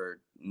never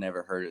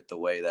heard it the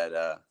way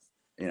that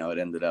it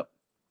ended up.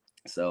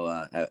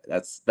 So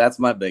that's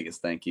my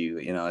biggest thank you.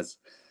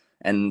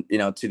 And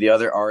to the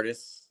other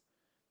artists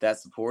that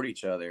support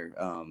each other.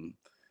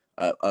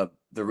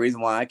 The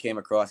reason why I came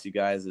across you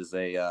guys is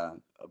a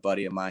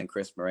buddy of mine,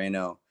 Chris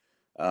Moreno.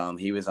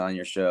 He was on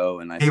your show,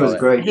 and He was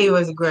great. He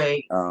was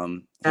great.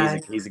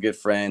 He's a good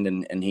friend,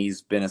 and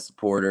he's been a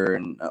supporter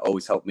and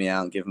always helped me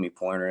out and given me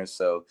pointers.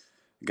 So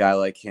a guy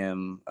like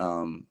him,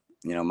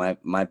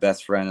 my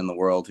best friend in the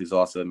world, who's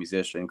also a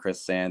musician, Chris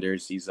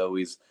Sanders, he's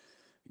always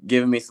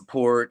given me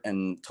support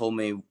and told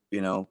me,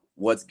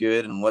 what's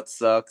good and what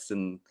sucks,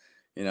 and,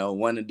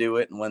 when to do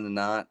it and when to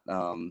not.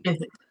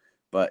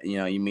 But,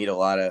 you meet a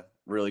lot of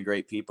really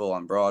great people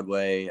on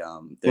Broadway.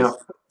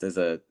 There's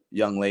a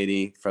young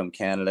lady from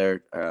Canada,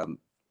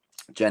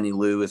 Jenny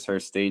Lou is her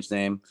stage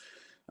name.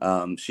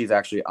 She's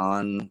actually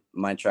on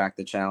my track,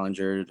 The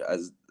Challenger,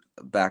 as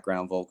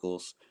background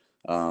vocals.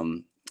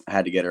 I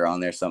had to get her on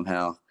there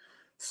somehow.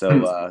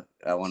 So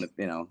I want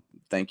to,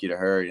 thank you to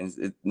her.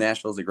 And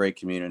Nashville's a great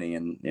community,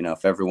 and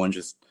if everyone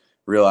just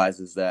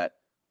realizes that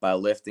by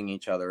lifting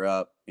each other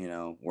up,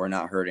 we're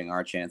not hurting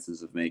our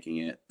chances of making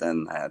it,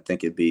 then I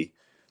think it'd be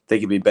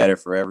better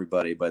for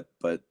everybody. But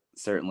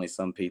certainly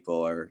some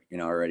people are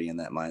already in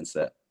that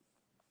mindset.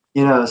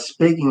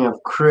 Speaking of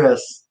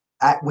Chris,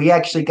 we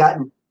actually I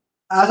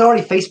was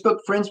already Facebook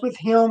friends with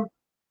him,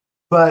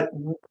 but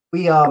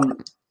we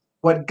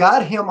what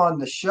got him on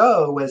the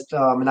show was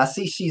and I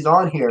see she's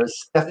on here,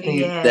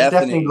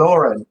 Stephanie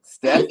Lauren.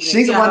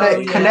 She's the one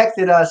that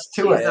connected us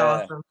to it.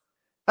 Awesome.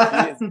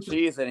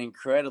 She is an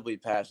incredibly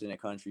passionate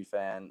country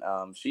fan.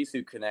 She's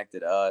who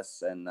connected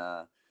us, and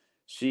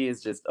she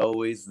is just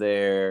always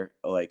there,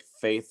 like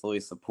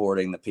faithfully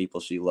supporting the people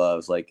she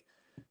loves. Like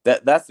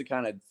that's the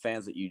kind of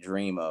fans that you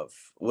dream of.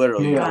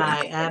 Literally,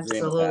 right?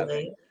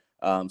 Absolutely.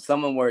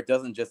 Someone where it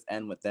doesn't just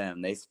end with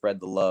them; they spread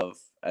the love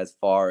as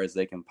far as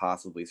they can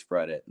possibly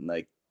spread it. And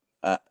like,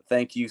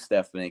 thank you,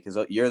 Stephanie, because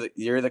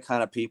you're the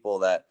kind of people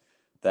that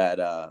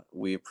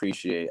we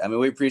appreciate. I mean,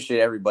 we appreciate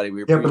everybody.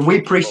 We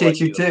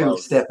appreciate you too,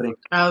 Stephanie.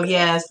 Oh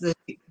yes, the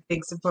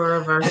big supporter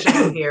of our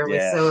show here. We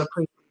so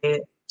appreciate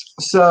it.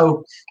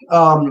 So,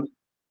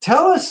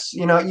 tell us.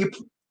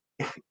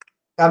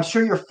 I'm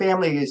sure your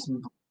family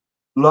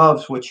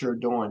loves what you're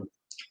doing.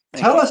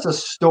 Tell us a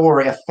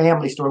story, a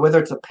family story, whether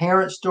it's a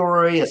parent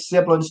story, a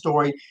sibling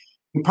story.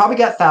 You probably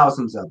got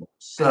thousands of them.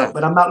 So,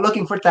 but I'm not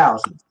looking for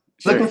thousands.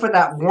 Sure. Looking for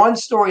that one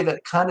story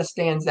that kind of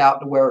stands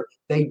out to where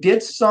they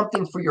did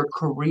something for your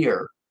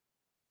career,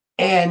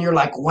 and you're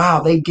like,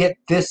 wow,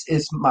 this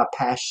is my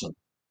passion.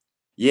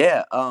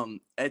 Yeah,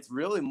 it's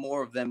really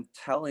more of them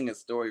telling a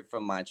story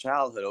from my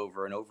childhood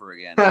over and over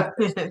again.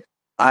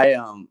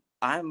 I'm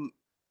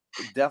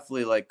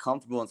definitely like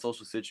comfortable in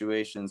social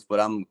situations, but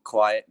I'm a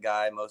quiet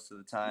guy most of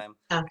the time.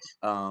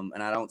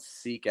 And I don't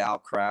seek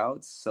out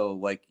crowds. So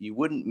like you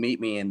wouldn't meet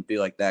me and be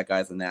like, that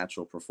guy's a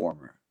natural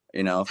performer.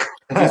 If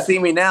you see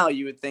me now,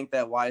 you would think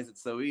that why is it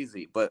so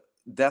easy? But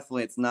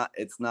definitely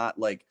it's not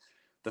like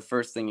the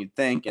first thing you'd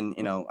think. And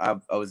I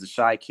was a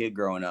shy kid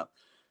growing up.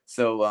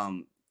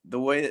 So the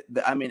way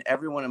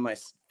everyone in my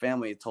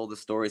family told the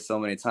story so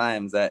many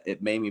times that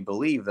it made me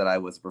believe that I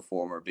was a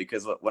performer,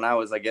 because when I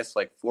was, I guess,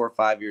 like 4 or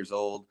 5 years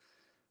old,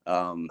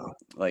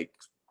 like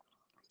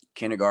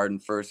kindergarten,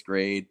 first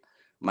grade,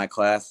 my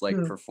class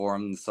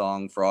performed the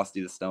song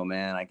Frosty the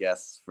Snowman, I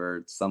guess,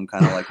 for some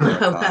kind of like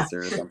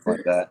concert or something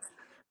like that.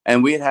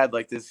 And we had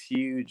like this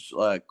huge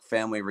like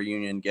family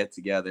reunion get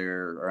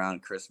together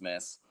around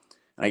Christmas.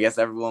 And I guess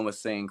everyone was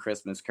singing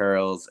Christmas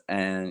carols,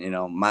 and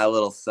my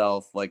little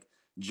self like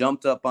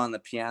jumped up on the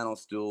piano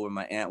stool where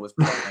my aunt was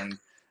playing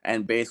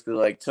and basically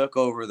like took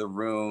over the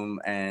room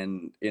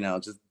and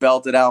just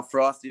belted out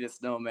Frosty the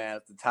Snowman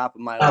at the top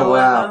of my lungs. Oh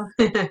wow.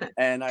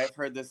 And I've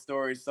heard this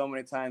story so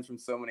many times from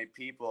so many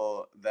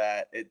people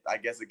that I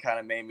guess it kind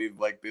of made me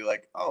like be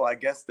like, oh, I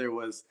guess there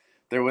was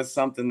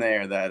something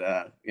there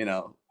that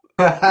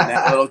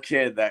that little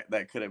kid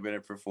that could have been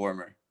a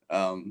performer.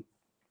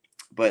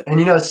 But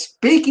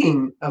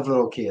speaking of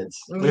little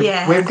kids,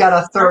 we've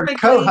got a third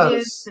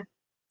co-host,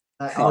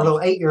 our little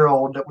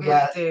 8-year-old that we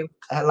got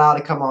allowed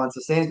to come on.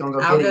 So Sandy's gonna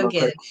go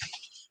get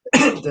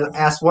him to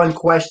ask one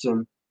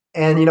question.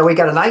 And we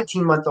got a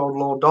 19-month-old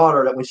little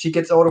daughter that when she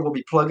gets older, we'll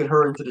be plugging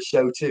her into the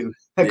show too,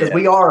 because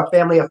we are a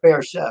family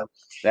affair show.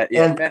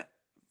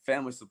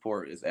 Family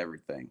support is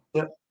everything.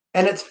 Yeah,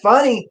 and it's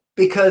funny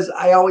because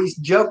I always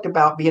joked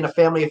about being a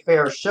family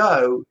affair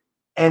show.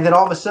 And then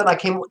all of a sudden I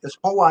came up with this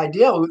whole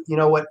idea,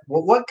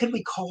 what could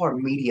we call our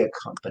media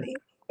company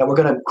that we're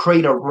going to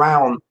create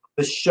around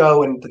the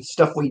show and the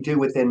stuff we do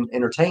within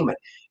entertainment?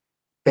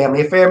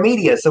 Family Affair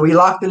Media. So we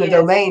locked in the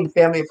domain,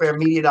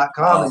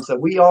 familyaffairmedia.com. And so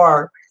we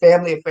are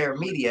Family Affair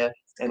Media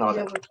and all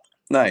that.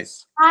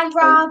 Nice. Hi,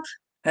 Rob.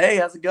 Hey,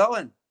 how's it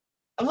going?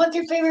 What's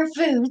your favorite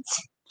foods?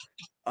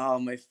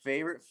 My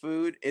favorite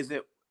food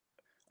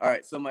all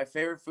right, so my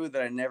favorite food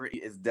that I never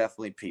eat is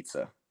definitely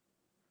pizza.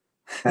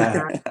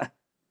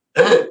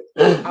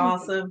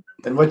 Awesome.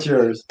 And what's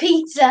yours?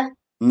 Pizza.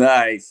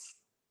 Nice.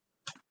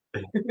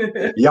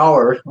 Y'all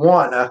are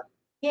one.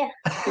 Yeah.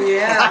 He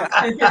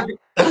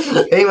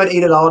would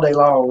eat it all day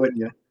long, wouldn't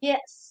you?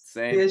 Yes.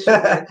 Same.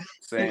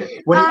 Same.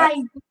 What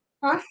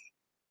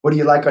do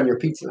you like on your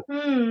pizza?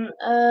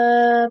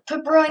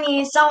 Pepperoni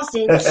and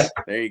sausage.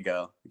 There you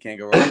go. You can't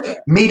go wrong with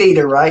that. Meat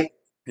eater, right?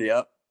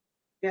 Yep.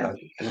 Yeah.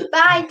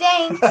 Bye,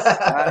 thanks.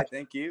 Bye,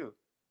 thank you.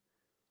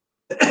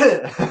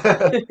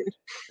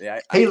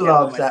 He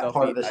loves that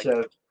part of the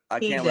show. I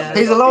can't.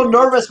 He's a little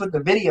nervous with the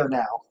video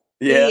now.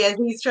 Yeah,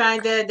 he's trying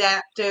to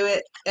adapt to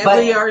it. And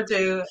we are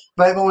too.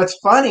 But what's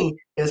funny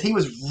is he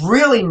was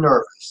really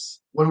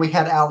nervous when we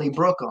had Allie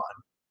Brooke on.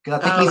 Because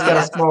I think he's got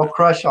a small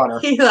crush on her.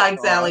 He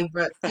likes Allie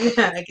Brooke.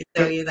 I can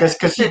tell you that.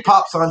 Because she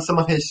pops on some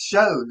of his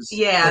shows.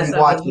 Yeah,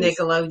 some of his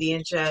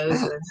Nickelodeon shows.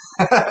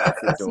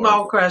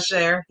 Small crush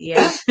there.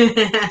 Yeah.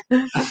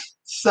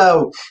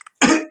 So,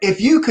 if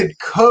you could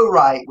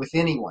co-write with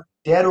anyone,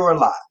 dead or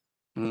alive,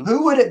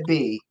 who would it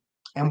be,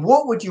 and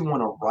what would you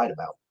want to write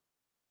about?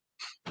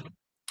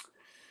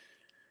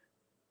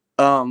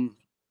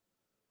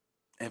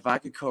 If I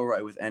could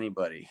co-write with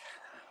anybody,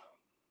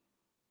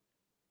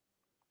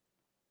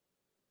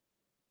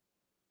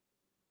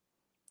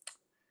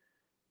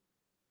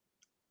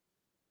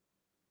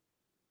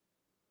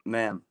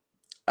 man,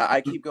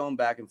 I keep going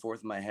back and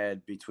forth in my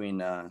head between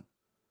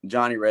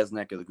Johnny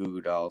Resnick of the Goo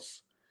Goo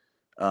Dolls,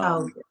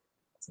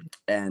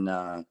 and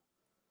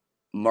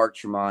Mark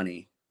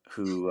Tremonti,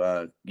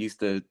 who used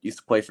to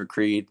play for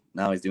Creed.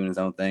 Now he's doing his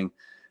own thing,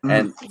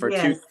 and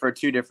for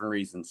two different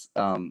reasons.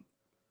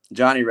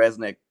 Johnny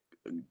Resnick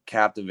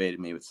captivated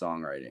me with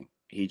songwriting.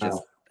 He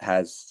just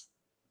has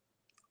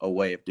a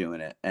way of doing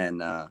it,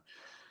 and I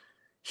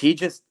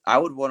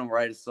would want to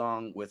write a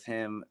song with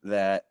him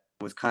that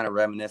was kind of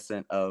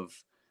reminiscent of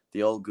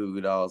the old Goo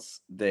Goo Dolls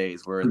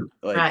days, where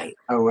like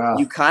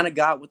you kind of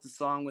got what the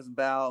song was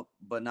about,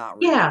 but not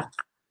really. Yeah.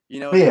 You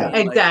know what I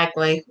mean?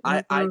 Exactly.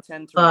 Like, I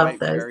tend to write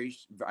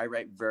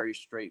very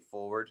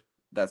straightforward.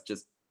 That's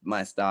just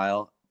my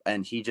style.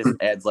 And he just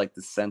adds like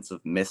the sense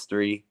of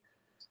mystery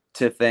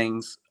to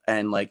things.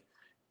 And like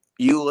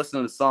you listen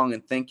to the song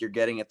and think you're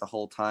getting it the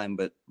whole time,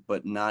 but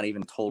not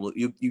even totally.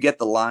 You get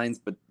the lines,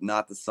 but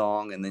not the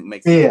song, and it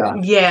makes you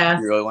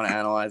really want to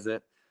analyze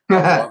it.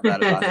 I love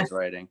that about his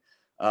writing.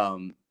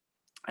 And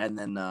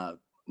then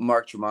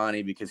Mark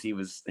Tremonti, because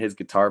his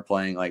guitar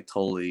playing like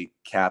totally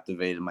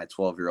captivated my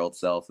 12-year-old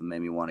self and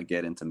made me want to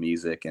get into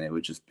music, and it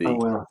would just be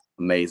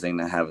amazing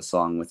to have a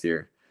song with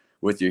your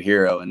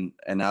hero. And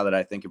now that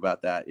I think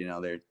about that, you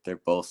know,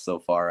 they're both so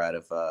far out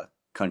of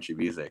country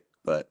music,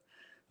 but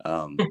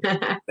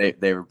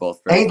they were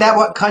both very Ain't that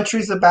what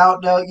country's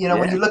about though? You know,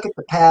 when you look at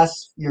the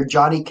past, your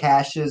Johnny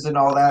Cashes and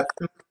all that,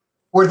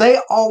 were they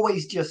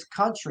always just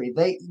country?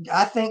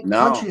 I think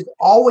country's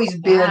always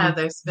been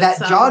that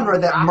genre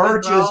that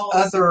merges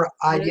other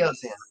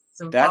ideas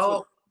in.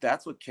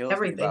 That's what kills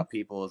me about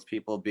people, is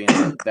people being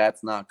like,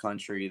 that's not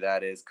country,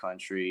 that is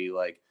country.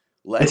 Like,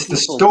 it's the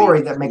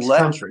story that makes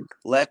country.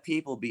 Let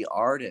people be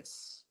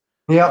artists.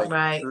 Yeah.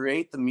 Like,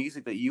 create the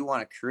music that you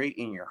want to create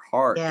in your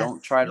heart.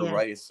 Don't try to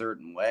write a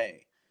certain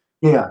way.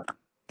 Yeah.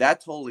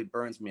 That totally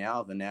burns me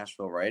out of the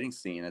Nashville writing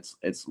scene.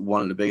 It's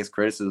one of the biggest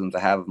criticisms I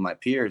have of my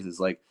peers, is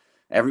like,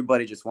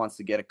 everybody just wants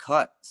to get a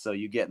cut. So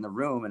you get in the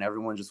room and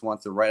everyone just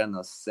wants to write on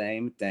the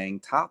same dang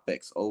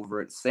topics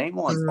over it, same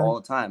ones all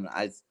the time.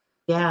 I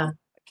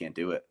can't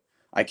do it.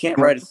 I can't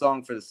write a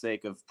song for the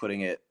sake of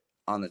putting it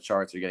on the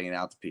charts or getting it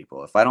out to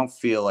people. If I don't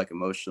feel like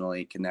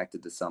emotionally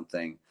connected to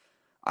something,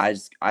 I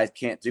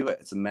can't do it.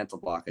 It's a mental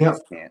block. I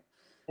just can't.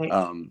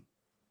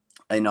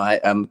 I know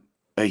I'm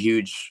a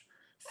huge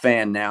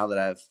fan now that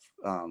I've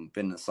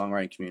been in the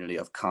songwriting community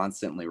of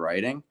constantly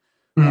writing.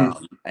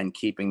 And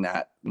keeping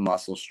that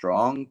muscle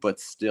strong, but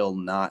still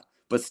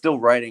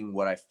writing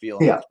what I feel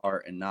in my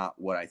heart and not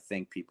what I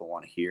think people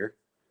want to hear.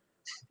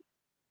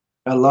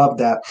 I love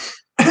that.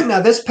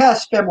 Now, this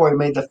past February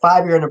made the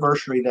 5-year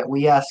anniversary that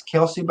we asked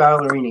Kelsey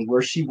Ballerini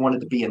where she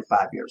wanted to be in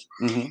 5 years.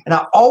 And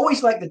I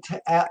always like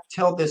to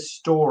tell this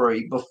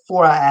story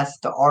before I ask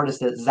the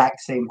artist the exact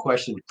same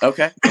question.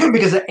 Okay.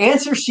 Because the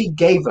answer she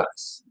gave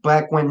us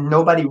back when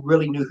nobody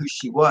really knew who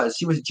she was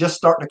just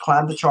starting to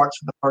climb the charts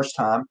for the first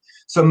time.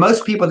 So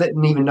most people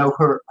didn't even know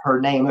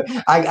her name.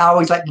 I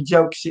always like to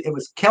joke it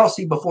was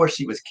Kelsey before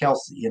she was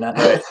Kelsey, you know.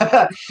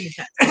 Right.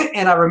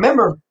 And I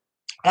remember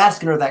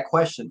asking her that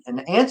question, and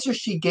the answer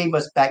she gave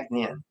us back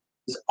then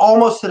is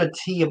almost to the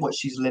T of what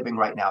she's living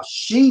right now.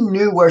 She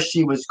knew where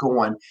she was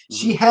going.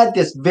 She had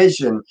this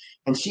vision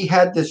and she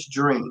had this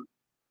dream.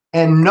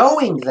 And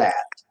knowing that,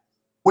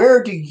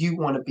 where do you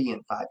want to be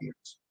in 5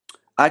 years?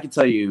 I can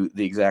tell you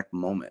the exact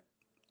moment,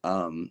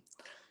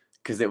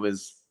 because it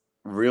was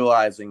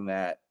realizing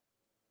that.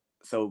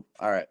 So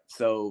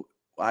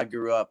I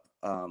grew up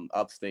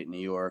upstate New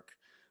York.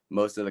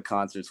 Most of the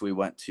concerts we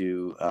went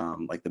to,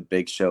 like the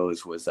big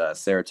shows, was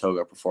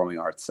Saratoga Performing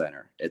Arts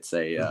Center. It's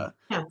a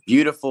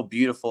beautiful,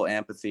 beautiful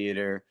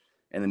amphitheater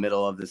in the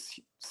middle of this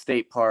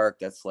state park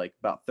that's like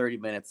about 30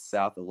 minutes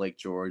south of Lake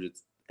George.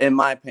 It's, in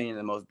my opinion,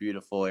 the most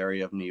beautiful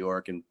area of New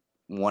York and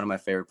one of my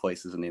favorite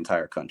places in the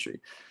entire country.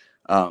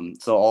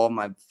 So all of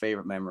my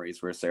favorite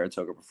memories were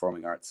Saratoga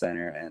Performing Arts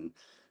Center. And,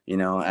 you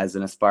know, as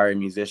an aspiring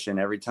musician,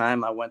 every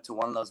time I went to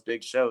one of those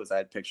big shows,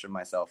 I'd picture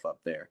myself up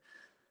there.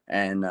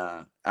 And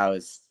I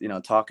was, you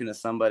know, talking to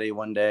somebody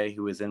one day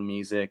who was in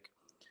music,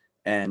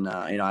 and,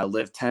 you know, I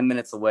lived 10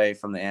 minutes away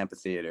from the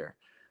amphitheater.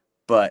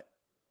 But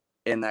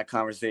in that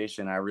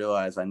conversation, I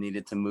realized I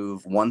needed to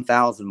move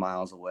 1,000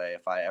 miles away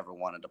if I ever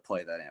wanted to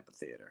play that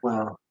amphitheater.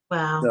 Wow.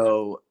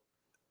 So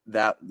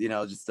that, you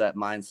know, just that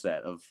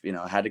mindset of, you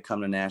know, I had to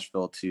come to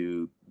Nashville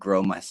to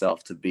grow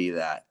myself to be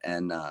that.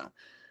 And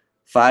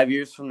 5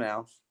 years from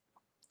now,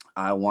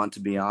 I want to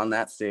be on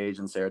that stage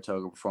in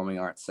Saratoga Performing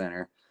Arts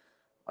Center,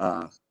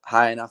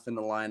 high enough in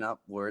the lineup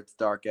where it's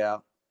dark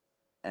out,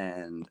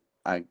 and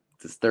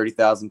there's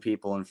 30,000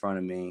 people in front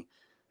of me,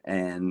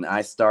 and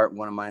I start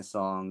one of my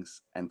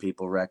songs and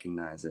people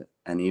recognize it,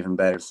 and even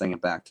better, sing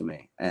it back to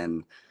me.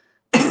 And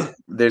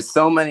there's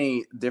so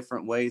many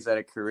different ways that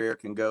a career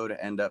can go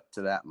to end up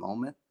to that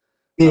moment.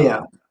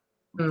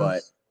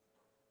 But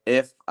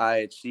if I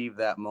achieve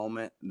that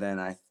moment, then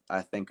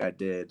I think I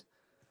did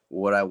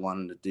what I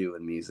wanted to do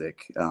in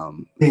music.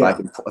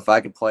 If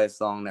I could play a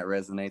song that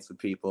resonates with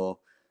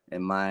people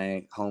in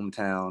my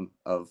hometown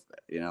of,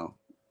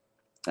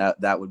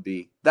 that would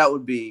be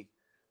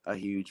a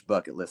huge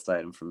bucket list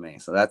item for me.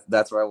 So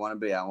that's where I want to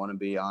be. I want to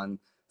be on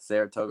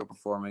Saratoga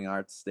Performing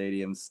Arts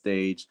Stadium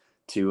stage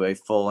to a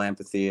full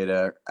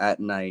amphitheater at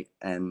night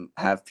and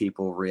have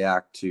people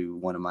react to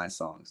one of my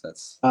songs.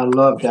 I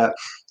love that.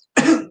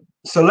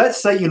 So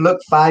let's say you look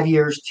 5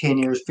 years, 10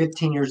 years,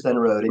 15 years down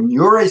the road, and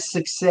you're a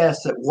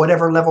success at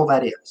whatever level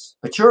that is,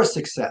 but you're a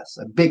success,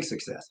 a big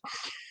success.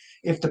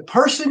 If the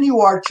person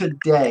you are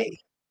today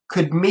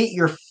could meet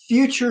your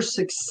future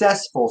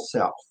successful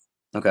self,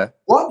 Okay.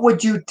 what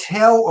would you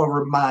tell or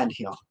remind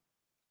him?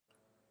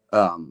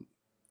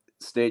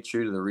 Stay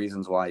true to the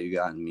reasons why you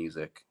got in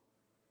music.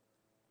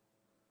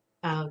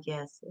 Oh,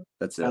 yes.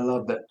 That's it. I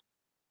love that.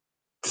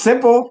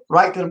 Simple,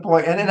 right to the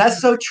point. And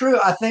that's so true.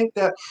 I think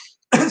that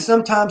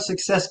sometimes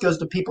success goes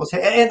to people's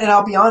head. And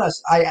I'll be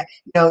honest, a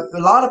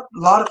lot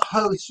of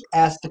hosts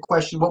ask the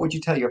question, what would you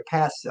tell your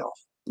past self?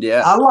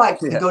 Yeah. I like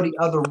to go the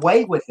other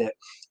way with it,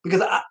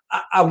 because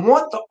I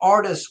want the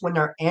artists, when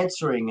they're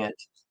answering it,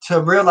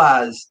 to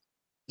realize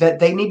that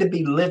they need to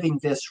be living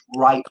this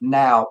right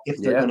now if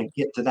they're going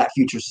to get to that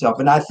future self.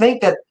 And I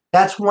think that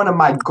that's one of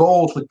my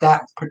goals with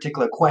that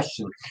particular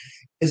question,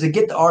 is to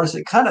get the artists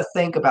to kind of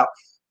think about,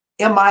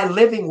 am I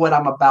living what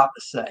I'm about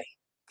to say?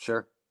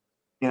 Sure.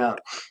 So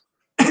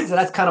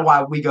that's kind of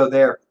why we go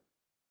there.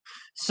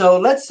 So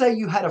let's say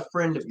you had a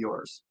friend of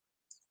yours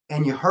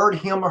and you heard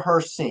him or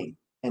her sing,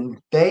 and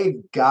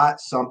they've got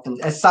something,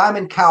 as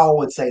Simon Cowell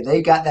would say,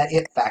 they got that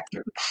it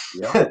factor.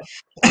 Yeah.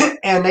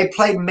 And they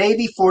played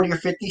maybe 40 or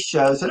 50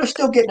 shows, and they're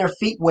still getting their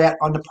feet wet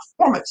on the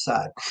performance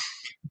side.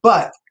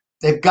 But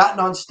they've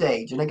gotten on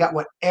stage, and they got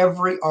what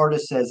every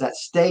artist says, that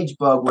stage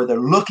bug, where they're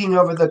looking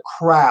over the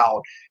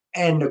crowd,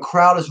 and the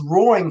crowd is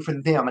roaring for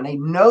them, and they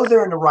know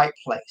they're in the right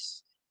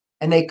place.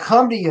 And they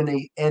come to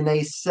you and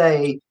they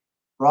say,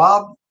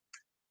 Rob,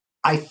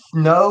 I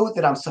know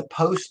that I'm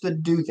supposed to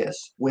do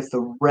this with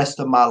the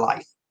rest of my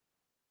life.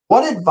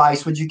 What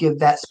advice would you give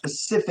that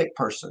specific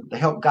person to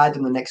help guide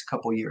them the next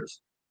couple of years?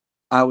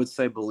 I would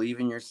say believe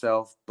in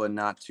yourself, but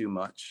not too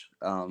much.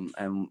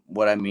 And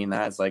what I mean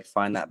that is, like,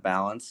 find that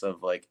balance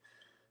of, like,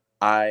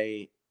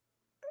 I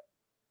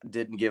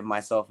didn't give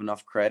myself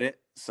enough credit.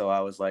 So I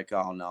was like,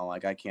 oh no,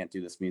 like, I can't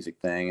do this music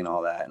thing and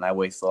all that. And I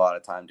waste a lot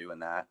of time doing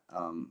that.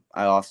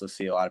 I also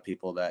see a lot of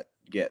people that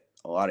get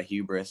a lot of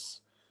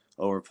hubris,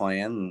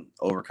 overplaying and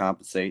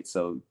overcompensate.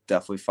 So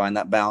definitely find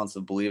that balance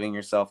of believing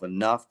yourself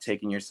enough,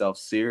 taking yourself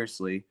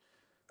seriously,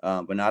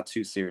 but not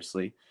too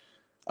seriously.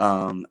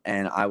 And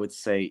I would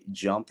say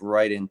jump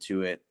right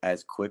into it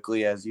as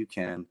quickly as you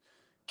can.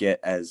 Get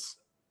as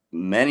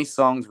many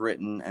songs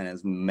written and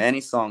as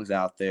many songs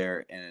out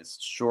there in as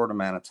short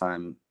amount of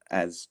time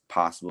as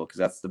possible, because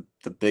that's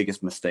the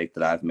biggest mistake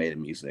that I've made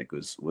in music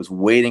was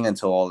waiting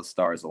until all the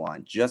stars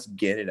align. Just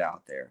get it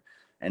out there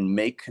and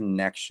make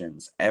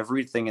connections.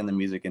 Everything in the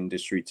music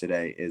industry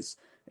today is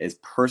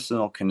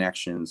personal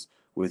connections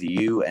with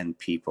you and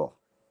people.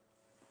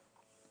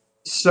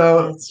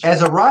 So,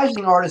 as a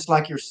rising artist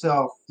like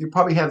yourself, you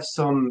probably have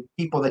some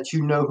people that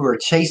you know who are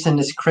chasing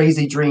this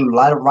crazy dream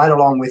right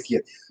along with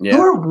you. Yeah.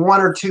 Who are one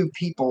or two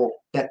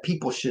people that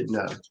people should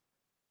know?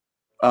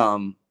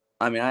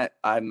 I mean,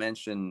 I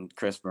mentioned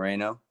Chris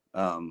Moreno.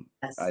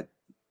 Yes.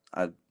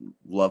 I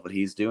love what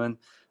he's doing.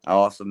 I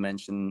also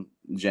mentioned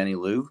Jenny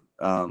Lou.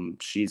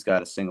 She's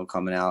got a single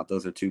coming out.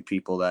 Those are two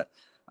people that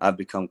I've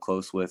become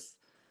close with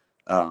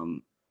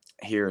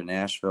here in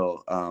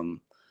Nashville.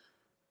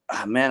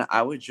 Man,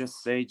 I would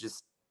just say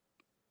just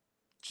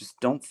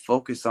don't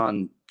focus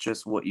on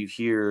just what you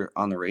hear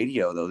on the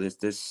radio, though.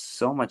 There's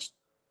so much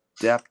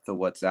depth to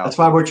what's out. That's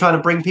why we're trying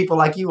to bring people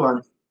like you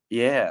on.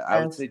 Yeah,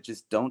 I would say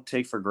just don't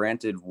take for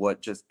granted what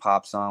just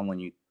pops on when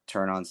you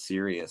turn on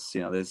Sirius.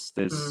 There's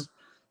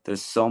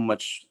so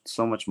much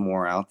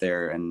more out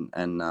there, and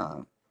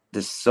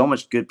there's so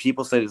much good.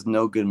 People say there's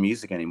no good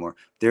music anymore.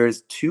 There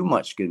is too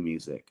much good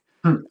music.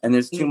 And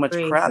there's too much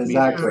crap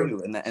music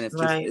too, and it's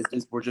right.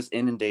 just we're just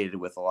inundated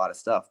with a lot of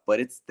stuff. But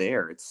it's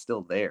there, it's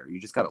still there.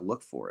 You just got to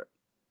look for it.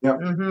 Yep.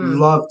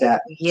 Love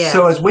that. Yeah.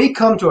 So as we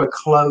come to a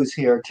close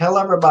here, tell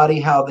everybody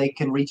how they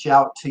can reach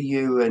out to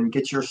you and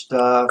get your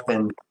stuff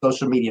and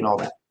social media and all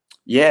that.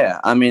 Yeah,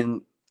 I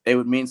mean, it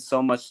would mean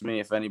so much to me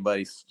if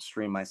anybody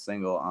streamed my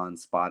single on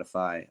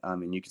Spotify. I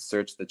mean, you can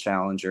search The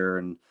Challenger,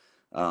 and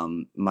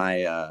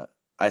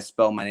I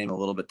spell my name a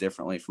little bit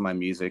differently for my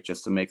music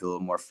just to make it a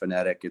little more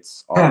phonetic.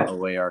 It's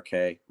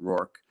Roark,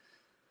 Roark.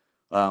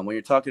 When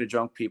you're talking to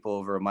drunk people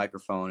over a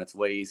microphone, it's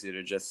way easier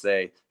to just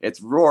say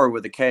it's Roar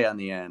with a K on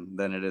the end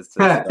than it is to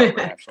spell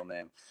my actual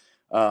name.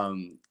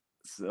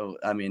 So,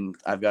 I mean,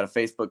 I've got a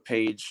Facebook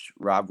page,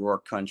 Rob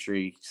Roark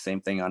Country,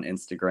 same thing on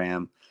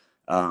Instagram.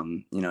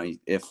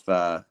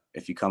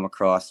 If you come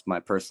across my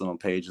personal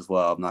page as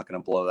well, I'm not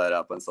going to blow that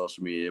up on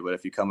social media, but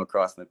if you come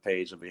across my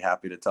page, I'll be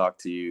happy to talk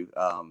to you.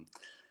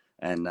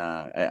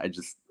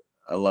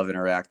 I love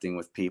interacting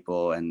with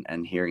people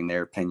and hearing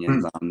their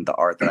opinions on the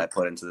art that I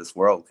put into this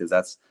world, because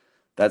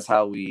that's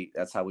how we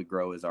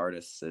grow as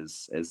artists,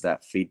 is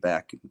that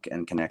feedback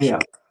and connection. Yeah.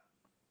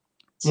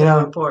 So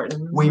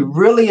important. We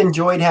really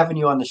enjoyed having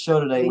you on the show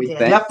today. We did.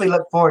 definitely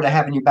look forward to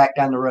having you back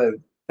down the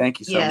road. Thank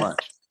you so Yes.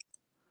 much.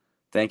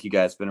 Thank you,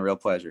 guys. It's been a real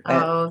pleasure.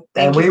 Oh,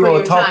 And thank you we for will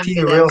your talk time to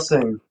you today. real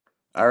soon.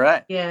 All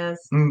right.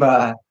 Yes.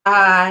 Bye.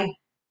 Bye.